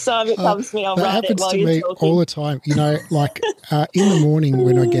 Next time it comes to me, I'll write it while you're talking. That happens to me all the time. Like in the morning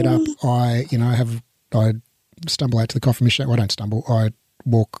when I get up, I stumble out to the coffee machine. Well, I don't stumble. I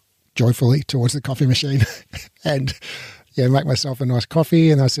walk joyfully towards the coffee machine and make myself a nice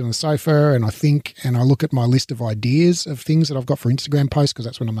coffee, and I sit on the sofa and I think and I look at my list of ideas of things that I've got for Instagram posts, because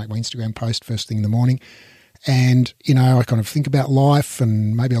that's when I make my Instagram post first thing in the morning. And, I kind of think about life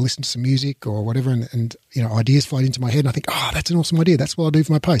and maybe I listen to some music or whatever and ideas float into my head and I think, that's an awesome idea. That's what I'll do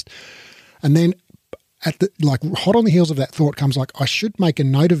for my post. And then hot on the heels of that thought comes like, I should make a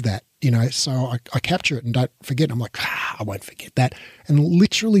note of that, so I capture it and don't forget. I'm like, I won't forget that. And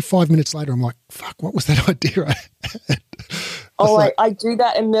literally 5 minutes later, I'm like, fuck, what was that idea? I do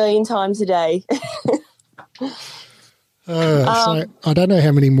that a million times a day. So I don't know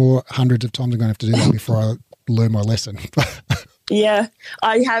how many more hundreds of times I'm going to have to do that before I learn my lesson. Yeah,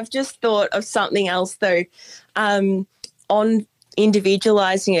 I have just thought of something else though, on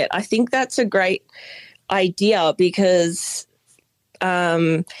individualizing it. I think that's a great idea because,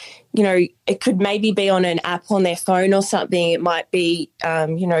 it could maybe be on an app on their phone or something. It might be,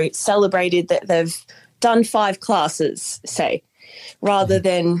 celebrated that they've done 5 classes, say, rather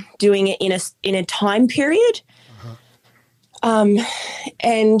than doing it in a time period. And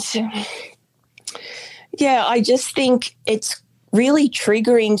I just think it's really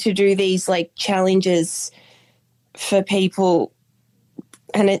triggering to do these like challenges for people,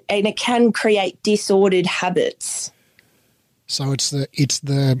 and it can create disordered habits. So is it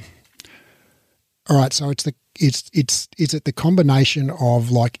the combination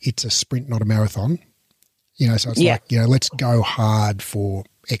of like it's a sprint, not a marathon? So it's like, let's go hard for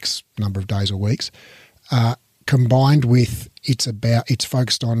X number of days or weeks. Combined with it's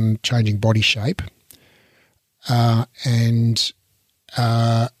focused on changing body shape, so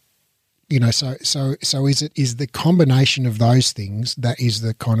is the combination of those things that is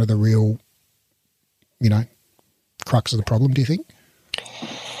the kind of the real, crux of the problem? Do you think?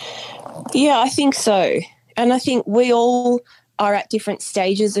 Yeah, I think so, and I think we all are at different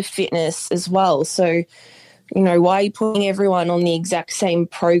stages of fitness as well. So, why are you putting everyone on the exact same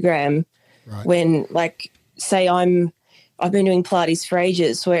program when, like, say I've been doing Pilates for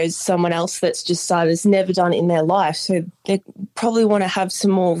ages, whereas someone else that's just started has never done it in their life. So they probably want to have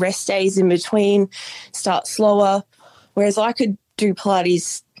some more rest days in between, start slower, whereas I could do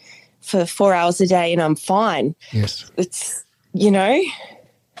Pilates for 4 hours a day and I'm fine. Yes. It's,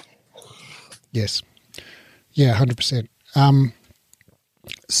 Yes. Yeah, 100%.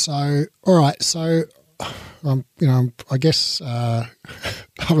 So, all right. So, I guess I'm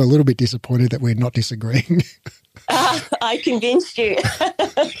a little bit disappointed that we're not disagreeing. I convinced you.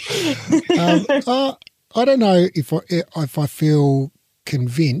 I don't know if I feel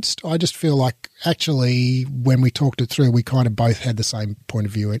convinced. I just feel like actually when we talked it through, we kind of both had the same point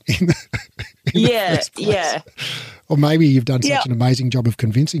of view in the first place. Yeah. Or maybe you've done such an amazing job of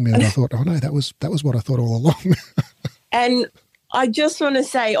convincing me that I thought, oh no, that was what I thought all along. And I just want to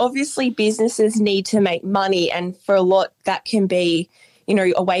say, obviously businesses need to make money, and for a lot that can be,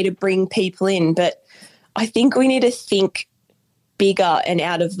 a way to bring people in. But I think we need to think bigger and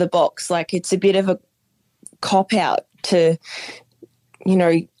out of the box. Like it's a bit of a cop-out to,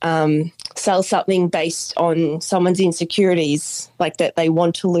 sell something based on someone's insecurities, like that they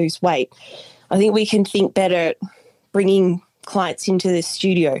want to lose weight. I think we can think better at bringing clients into the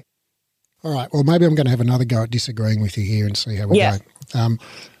studio. All right. Well, maybe I'm going to have another go at disagreeing with you here and see how we go. All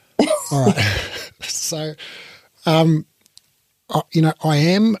right. So, I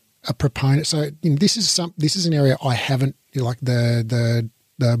am a proponent. So, this is an area I haven't, like the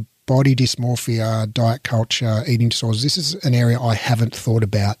the body dysmorphia, diet culture, eating disorders, this is an area I haven't thought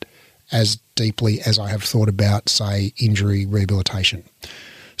about as deeply as I have thought about, say, injury rehabilitation.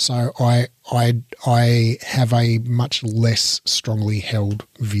 So I have a much less strongly held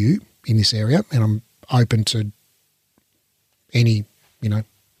view in this area, and I'm open to any,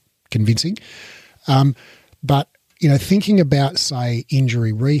 convincing. But, thinking about, say,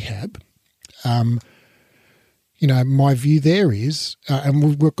 injury rehab, my view there is, and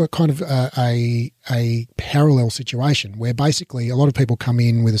we've got kind of a parallel situation where basically a lot of people come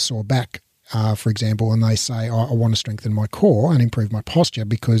in with a sore back, for example, and they say, I want to strengthen my core and improve my posture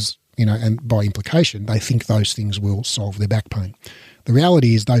because, and by implication, they think those things will solve their back pain. The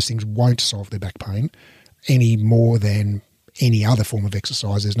reality is those things won't solve their back pain any more than any other form of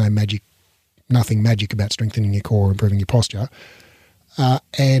exercise. There's nothing magic about strengthening your core or improving your posture.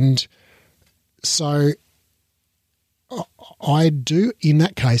 And so I do, in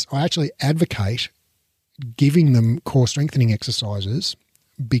that case, I actually advocate giving them core strengthening exercises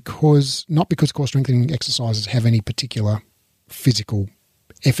not because core strengthening exercises have any particular physical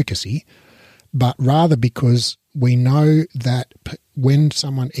efficacy, but rather because we know that when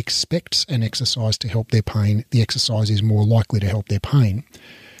someone expects an exercise to help their pain, the exercise is more likely to help their pain.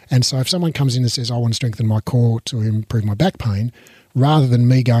 And so if someone comes in and says, I want to strengthen my core to improve my back pain, rather than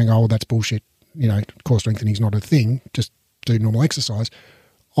me going, oh, that's bullshit, core strengthening is not a thing, just do normal exercise,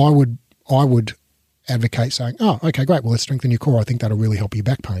 I would advocate saying, oh, okay, great, well, let's strengthen your core. I think that'll really help your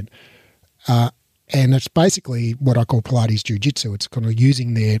back pain. And it's basically what I call Pilates Jiu-Jitsu. It's kind of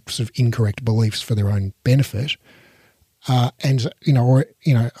using their sort of incorrect beliefs for their own benefit. Other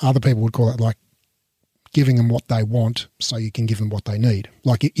people would call it like giving them what they want so you can give them what they need.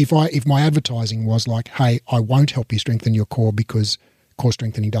 Like if my advertising was like, hey, I won't help you strengthen your core because core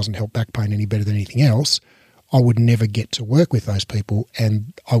strengthening doesn't help back pain any better than anything else, I would never get to work with those people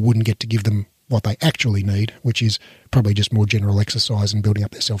and I wouldn't get to give them what they actually need, which is probably just more general exercise and building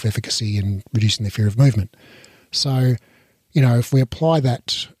up their self-efficacy and reducing their fear of movement. So, if we apply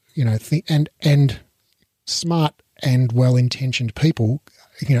that, and smart and well-intentioned people,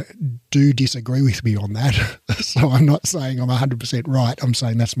 do disagree with me on that. So I'm not saying I'm 100% right. I'm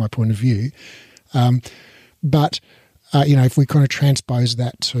saying that's my point of view. But if we kind of transpose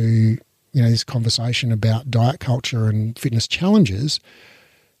that to, this conversation about diet culture and fitness challenges,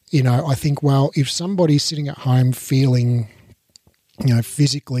 I think, well, if somebody's sitting at home feeling,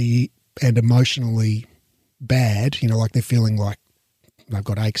 physically and emotionally bad, like they're feeling like they've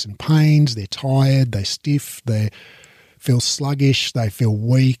got aches and pains, they're tired, they're stiff, they feel sluggish, they feel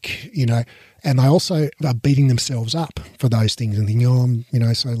weak, and they also are beating themselves up for those things and thinking, oh, I'm,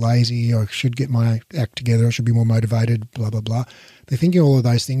 so lazy, I should get my act together, I should be more motivated, blah, blah, blah. They're thinking all of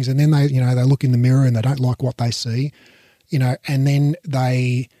those things, and then they look in the mirror and they don't like what they see, and then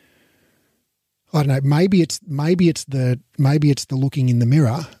they, I don't know, maybe it's the looking in the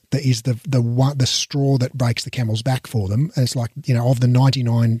mirror that is the straw that breaks the camel's back for them. And it's like, of the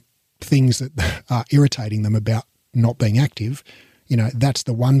 99 things that are irritating them about not being active, that's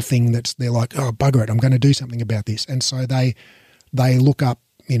the one thing they're like, oh, bugger it, I'm going to do something about this. And so they look up,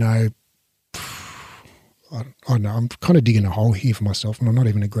 I don't know, I'm kind of digging a hole here for myself and I'm not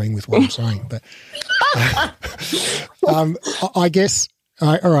even agreeing with what I'm saying, but I guess,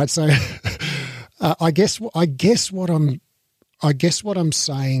 all right, so I guess what I'm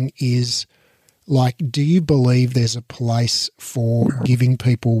saying is, like, do you believe there's a place for giving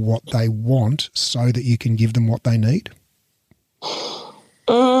people what they want so that you can give them what they need?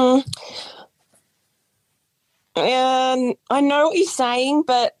 And I know what you're saying,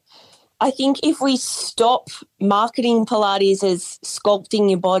 but I think if we stop marketing Pilates as sculpting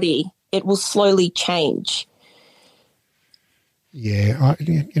your body, it will slowly change. Yeah,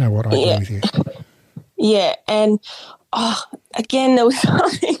 you know what, I agree with you. Yeah, and again, there was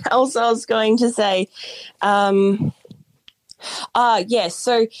something else I was going to say. Yes,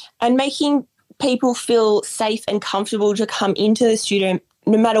 so, and making people feel safe and comfortable to come into the studio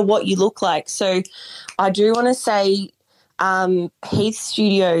no matter what you look like. So I do want to say Heath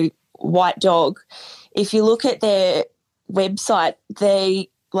Studio White Dog, if you look at their website, I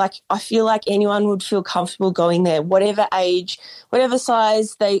feel like anyone would feel comfortable going there, whatever age, whatever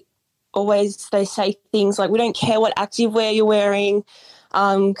size. They say things like, we don't care what activewear you're wearing,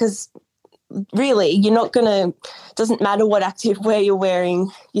 because really you're not going to, doesn't matter what activewear you're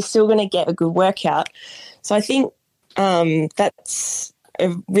wearing, you're still going to get a good workout. So I think that's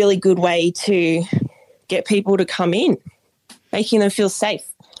a really good way to get people to come in, making them feel safe.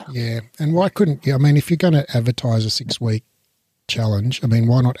 Yeah, and why couldn't, I mean, if you're going to advertise a 6-week challenge, I mean,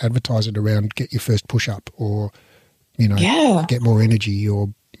 why not advertise it around get your first push-up or, Yeah. get more energy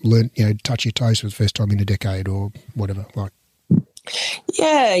or learn, touch your toes for the first time in a decade or whatever. Like,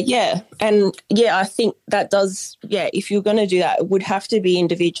 Yeah. And yeah, I think that does, if you're going to do that, it would have to be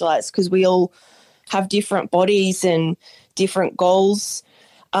individualized because we all have different bodies and different goals.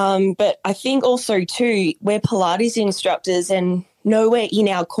 But I think also too, we're Pilates instructors and nowhere in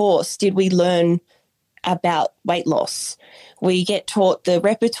our course did we learn about weight loss. We get taught the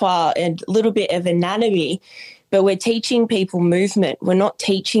repertoire and a little bit of anatomy, but we're teaching people movement. We're not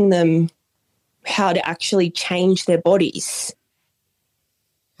teaching them how to actually change their bodies.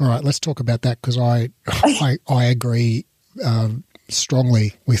 All right, let's talk about that because I agree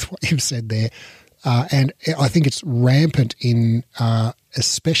strongly with what you've said there. And I think it's rampant in,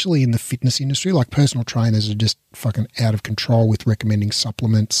 especially in the fitness industry. Like personal trainers are just fucking out of control with recommending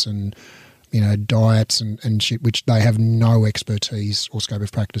supplements and, diets and shit, which they have no expertise or scope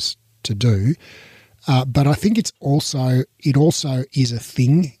of practice to do. But I think it also is a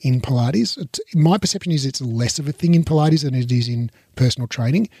thing in Pilates. My perception is it's less of a thing in Pilates than it is in personal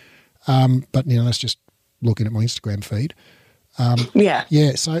training. But that's just looking at my Instagram feed.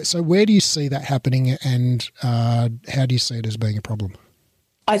 Yeah. So where do you see that happening, and how do you see it as being a problem?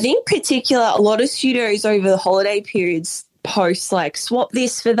 I think particular a lot of studios over the holiday periods post like swap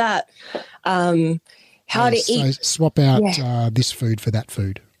this for that. How to eat. So swap out this food for that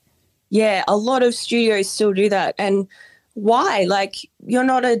food. Yeah, a lot of studios still do that. And why? Like, you're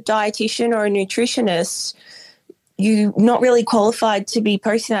not a dietitian or a nutritionist. You're not really qualified to be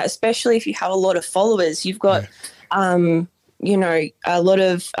posting that, especially if you have a lot of followers. You've got, a lot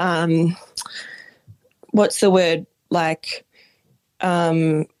of, what's the word? Like,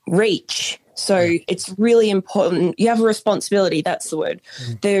 reach. So it's really important. You have a responsibility. That's the word.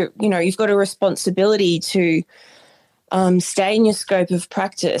 You've got a responsibility to stay in your scope of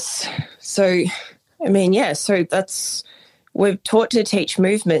practice. So, we're taught to teach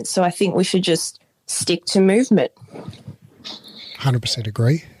movement. So I think we should just stick to movement. 100%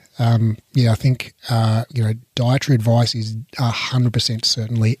 agree. I think, dietary advice is 100%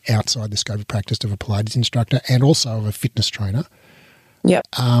 certainly outside the scope of practice of a Pilates instructor and also of a fitness trainer. Yep.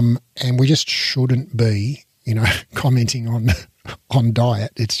 And we just shouldn't be, commenting on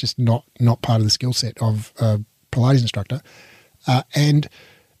diet. It's just not part of the skill set of Pilates instructor, and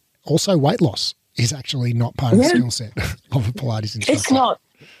also weight loss is actually not part of the skill set of a Pilates instructor. It's not.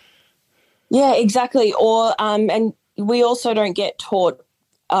 Yeah, exactly. Or and we also don't get taught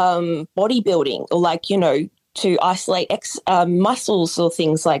bodybuilding or to isolate muscles or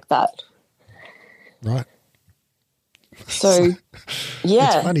things like that. Right. So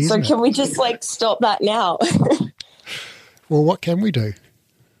yeah. Funny, so can it? we just stop that now? Well, what can we do?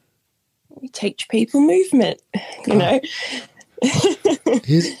 We teach people movement,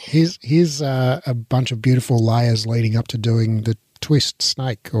 Here's a bunch of beautiful layers leading up to doing the twist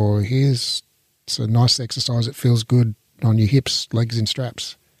snake, or it's a nice exercise that feels good on your hips, legs in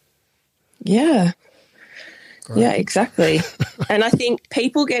straps. Yeah. Great. Yeah, exactly. And I think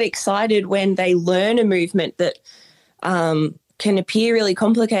people get excited when they learn a movement that can appear really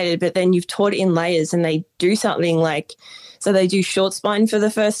complicated, but then you've taught it in layers and they do something so they do short spine for the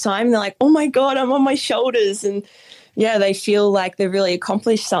first time. They're like, oh my God, I'm on my shoulders. And they feel like they've really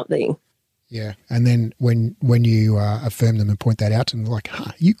accomplished something. Yeah. And then when you affirm them and point that out to them, they're like,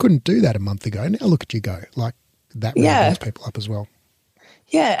 you couldn't do that a month ago. Now look at you go. Like that really builds people up as well.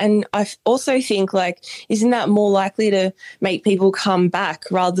 Yeah. And I also think isn't that more likely to make people come back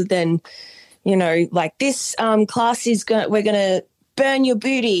rather than, this class is we're going to burn your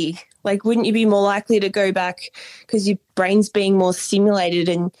booty. Wouldn't you be more likely to go back because your brain's being more stimulated,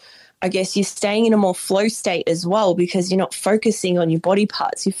 and I guess you're staying in a more flow state as well because you're not focusing on your body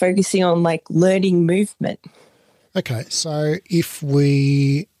parts. You're focusing on learning movement. Okay. So if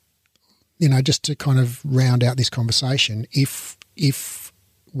we, just to kind of round out this conversation, if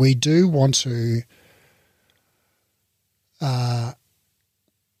we do want to,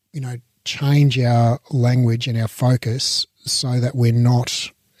 change our language and our focus so that we're not,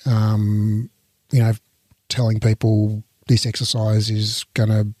 telling people this exercise is going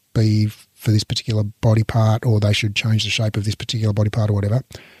to be for this particular body part, or they should change the shape of this particular body part or whatever,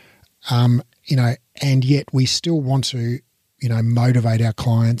 and yet we still want to, motivate our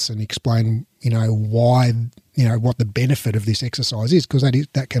clients and explain, why, what the benefit of this exercise is, because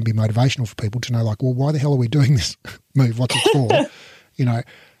that can be motivational for people to know, well, why the hell are we doing this move? What's it for?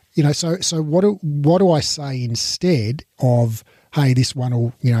 So what do I say instead of, hey, this one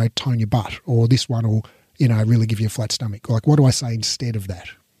will, tone your butt, or this one will, really give you a flat stomach? What do I say instead of that?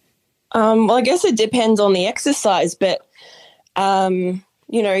 Well, I guess it depends on the exercise, but,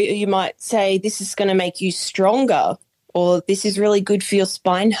 you might say this is going to make you stronger. or this is really good for your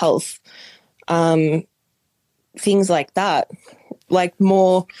spine health. Things like that, like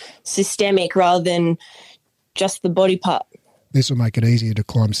more systemic rather than just the body part. This will make it easier to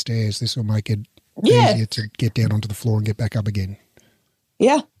climb stairs. This will make it easier to get down onto the floor and get back up again.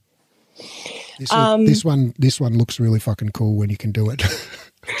 Yeah. This one looks really fucking cool when you can do it.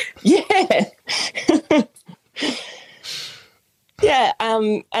 Yeah. Yeah.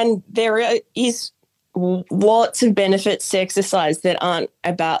 And there is lots of benefits to exercise that aren't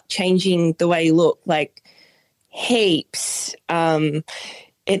about changing the way you look, like heaps.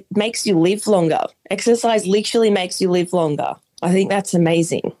 It makes you live longer. Exercise literally makes you live longer. I think that's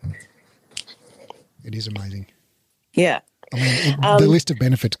amazing. It is amazing. Yeah. I mean, the list of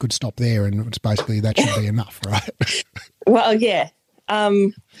benefits could stop there, and it's basically that should be enough, right? Well, yeah.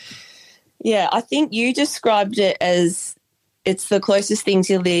 Yeah, I think you described it as it's the closest thing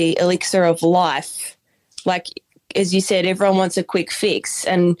to the elixir of life. Like, as you said, everyone wants a quick fix,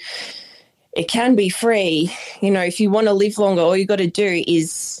 and it can be free. You know, if you want to live longer, all you got to do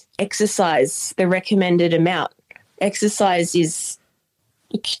is exercise the recommended amount. Exercise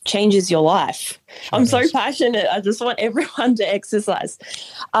it changes your life. Sure. I'm so passionate. I just want everyone to exercise.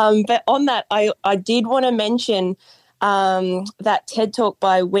 But on that, I did want to mention that TED Talk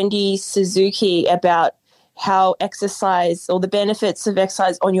by Wendy Suzuki about how exercise or the benefits of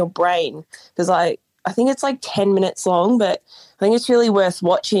exercise on your brain, because I think it's like 10 minutes long, but I think it's really worth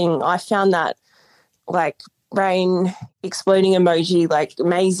watching. I found that like brain exploding emoji like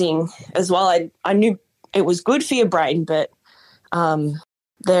amazing as well. I knew it was good for your brain, but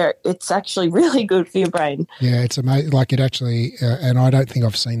it's actually really good for your brain. Yeah, it's amazing. Like it actually, and I don't think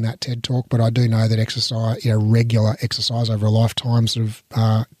I've seen that TED Talk, but I do know that exercise, regular exercise over a lifetime sort of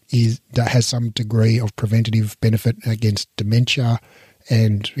that has some degree of preventative benefit against dementia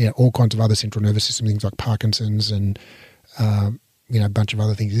and all kinds of other central nervous system things like Parkinson's and a bunch of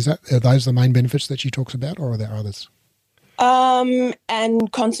other things. Are those the main benefits that she talks about, or are there others?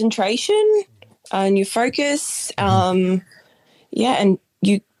 And concentration and your focus. And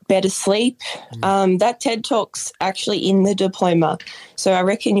you better sleep. That TED Talk's actually in the diploma, so I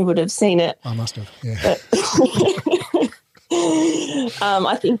reckon you would have seen it. I must have, yeah.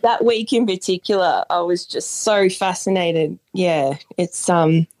 I think that week in particular, I was just so fascinated. Yeah, it's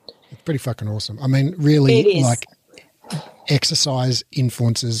pretty fucking awesome. I mean, really, like exercise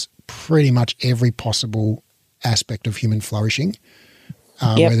influences pretty much every possible aspect of human flourishing.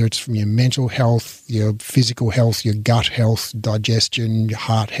 Whether it's from your mental health, your physical health, your gut health, digestion, your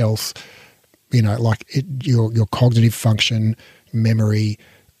heart health, your cognitive function, memory,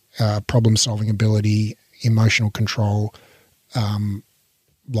 problem-solving ability, emotional control,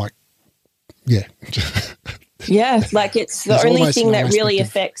 yeah, like it's the only thing that really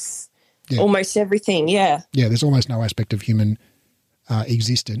affects almost everything, Yeah, there's almost no aspect of human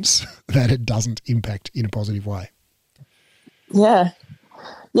existence that it doesn't impact in a positive way.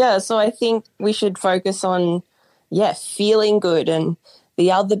 Yeah, so I think we should focus on, feeling good and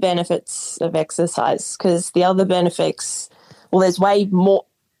the other benefits of exercise, because the other benefits, there's way more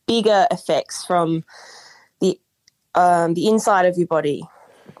bigger effects from the inside of your body,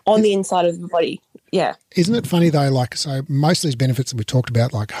 the inside of your body. Yeah. Isn't it funny though, like, so most of these benefits that we talked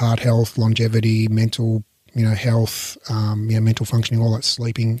about, like heart health, longevity, mental health, mental functioning, all that,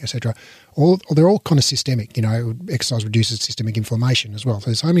 sleeping, etc. They're all kind of systemic. Exercise reduces systemic inflammation as well. So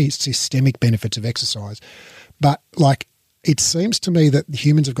there's so many systemic benefits of exercise. But like, it seems to me that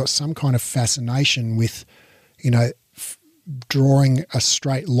humans have got some kind of fascination with, drawing a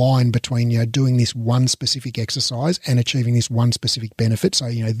straight line between, doing this one specific exercise and achieving this one specific benefit. So,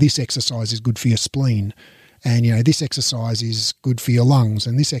 this exercise is good for your spleen. And, this exercise is good for your lungs,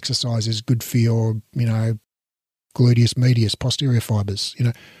 and this exercise is good for your, gluteus medius, posterior fibers,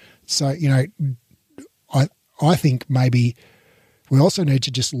 So, I think maybe we also need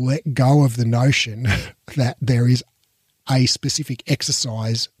to just let go of the notion that there is a specific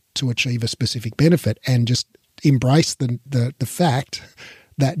exercise to achieve a specific benefit, and just embrace the fact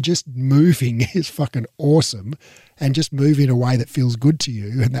that just moving is fucking awesome, and just move in a way that feels good to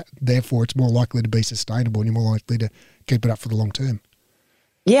you, and that therefore it's more likely to be sustainable and you're more likely to keep it up for the long term.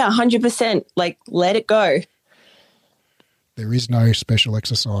 Yeah, 100%. Like, let it go. There is no special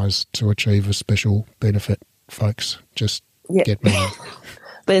exercise to achieve a special benefit, folks. Just get moving.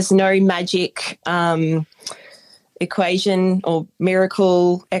 There's no magic equation or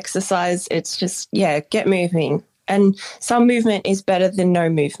miracle exercise. It's just, get moving. And some movement is better than no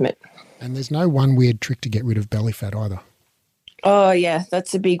movement. And there's no one weird trick to get rid of belly fat either. Oh, yeah,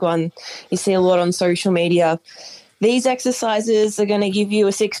 that's a big one. You see a lot on social media. these exercises are going to give you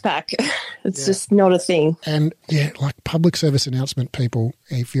a six-pack. It's just not a thing. And, like public service announcement, people,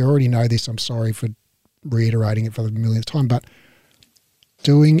 if you already know this, I'm sorry for reiterating it for the millionth time, but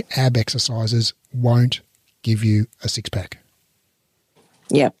doing ab exercises won't give you a six-pack.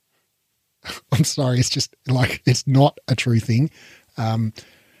 Yep. I'm sorry, it's just like it's not a true thing.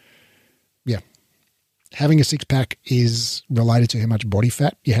 Having a six-pack is related to how much body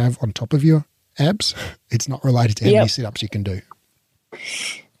fat you have on top of your abs. It's not related to how many sit-ups you can do.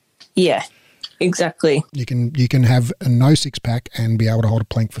 Yeah, exactly. You can have a no six-pack and be able to hold a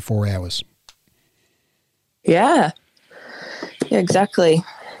plank for 4 hours. Yeah, exactly.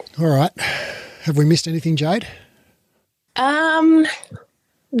 All right. Have we missed anything, Jade? No.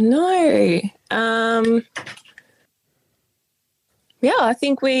 I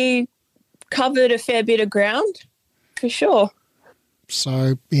think we covered a fair bit of ground for sure.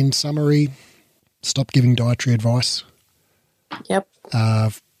 So, in summary, stop giving dietary advice. Yep.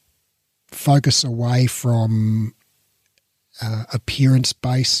 Focus away from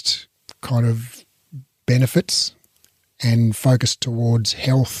appearance-based kind of benefits and focus towards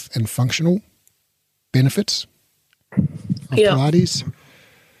health and functional benefits of Pilates.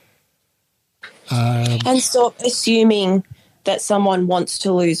 And stop assuming that someone wants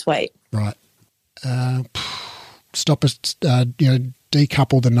to lose weight. Right.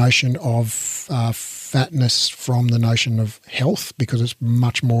 Decouple the notion of fatness from the notion of health, because it's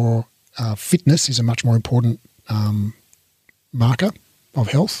much more, fitness is a much more important marker of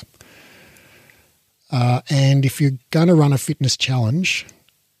health. And if you're going to run a fitness challenge,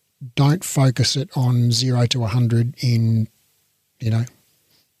 don't focus it on 0 to 100 in,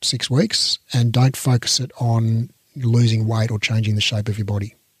 6 weeks, and don't focus it on losing weight or changing the shape of your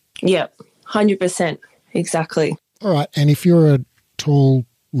body. Yep, 100%. Exactly. All right. And if you're a tall,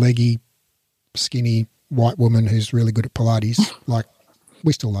 leggy, skinny white woman who's really good at Pilates, like,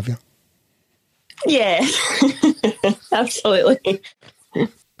 we still love you. Yeah, absolutely.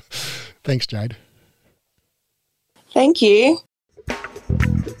 Thanks, Jade. Thank you.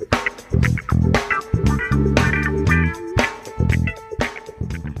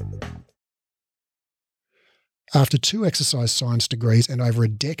 After 2 exercise science degrees and over a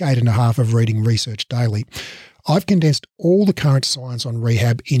decade and a half of reading research daily, I've condensed all the current science on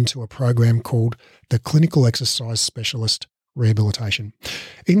rehab into a program called the Clinical Exercise Specialist Rehabilitation.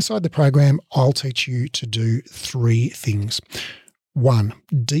 Inside the program, I'll teach you to do 3 things. 1,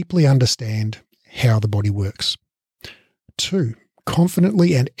 deeply understand how the body works. 2,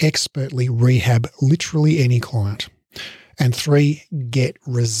 confidently and expertly rehab literally any client. And 3, get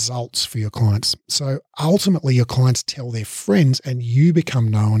results for your clients. So ultimately your clients tell their friends and you become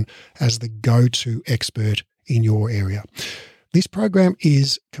known as the go-to expert in your area. This program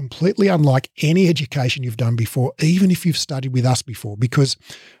is completely unlike any education you've done before, even if you've studied with us before, because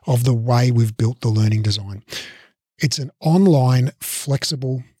of the way we've built the learning design. It's an online,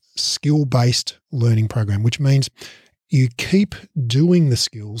 flexible, skill-based learning program, which means you keep doing the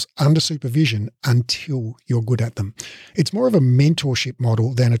skills under supervision until you're good at them. It's more of a mentorship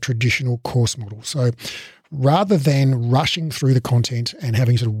model than a traditional course model. So rather than rushing through the content and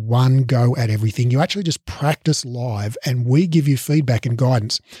having sort of one go at everything, you actually just practice live and we give you feedback and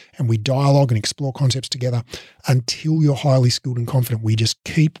guidance and we dialogue and explore concepts together until you're highly skilled and confident. We just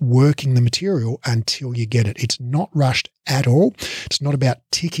keep working the material until you get it. It's not rushed at all. It's not about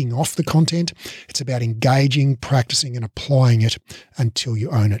ticking off the content. It's about engaging, practicing and applying it until you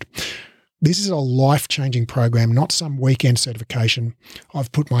own it. This is a life-changing program, not some weekend certification.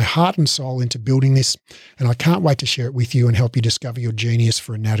 I've put my heart and soul into building this, and I can't wait to share it with you and help you discover your genius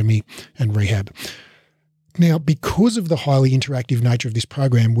for anatomy and rehab. Now, because of the highly interactive nature of this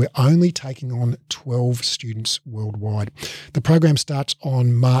program, we're only taking on 12 students worldwide. The program starts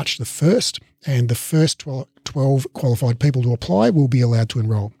on March the 1st, and the first 12 qualified people to apply will be allowed to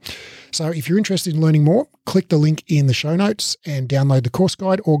enroll. So if you're interested in learning more, click the link in the show notes and download the course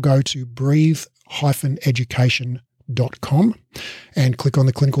guide, or go to breathe-education.com and click on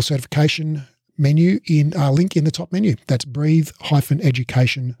the clinical certification menu link in the top menu. That's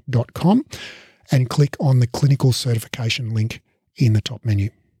breathe-education.com and click on the clinical certification link in the top menu.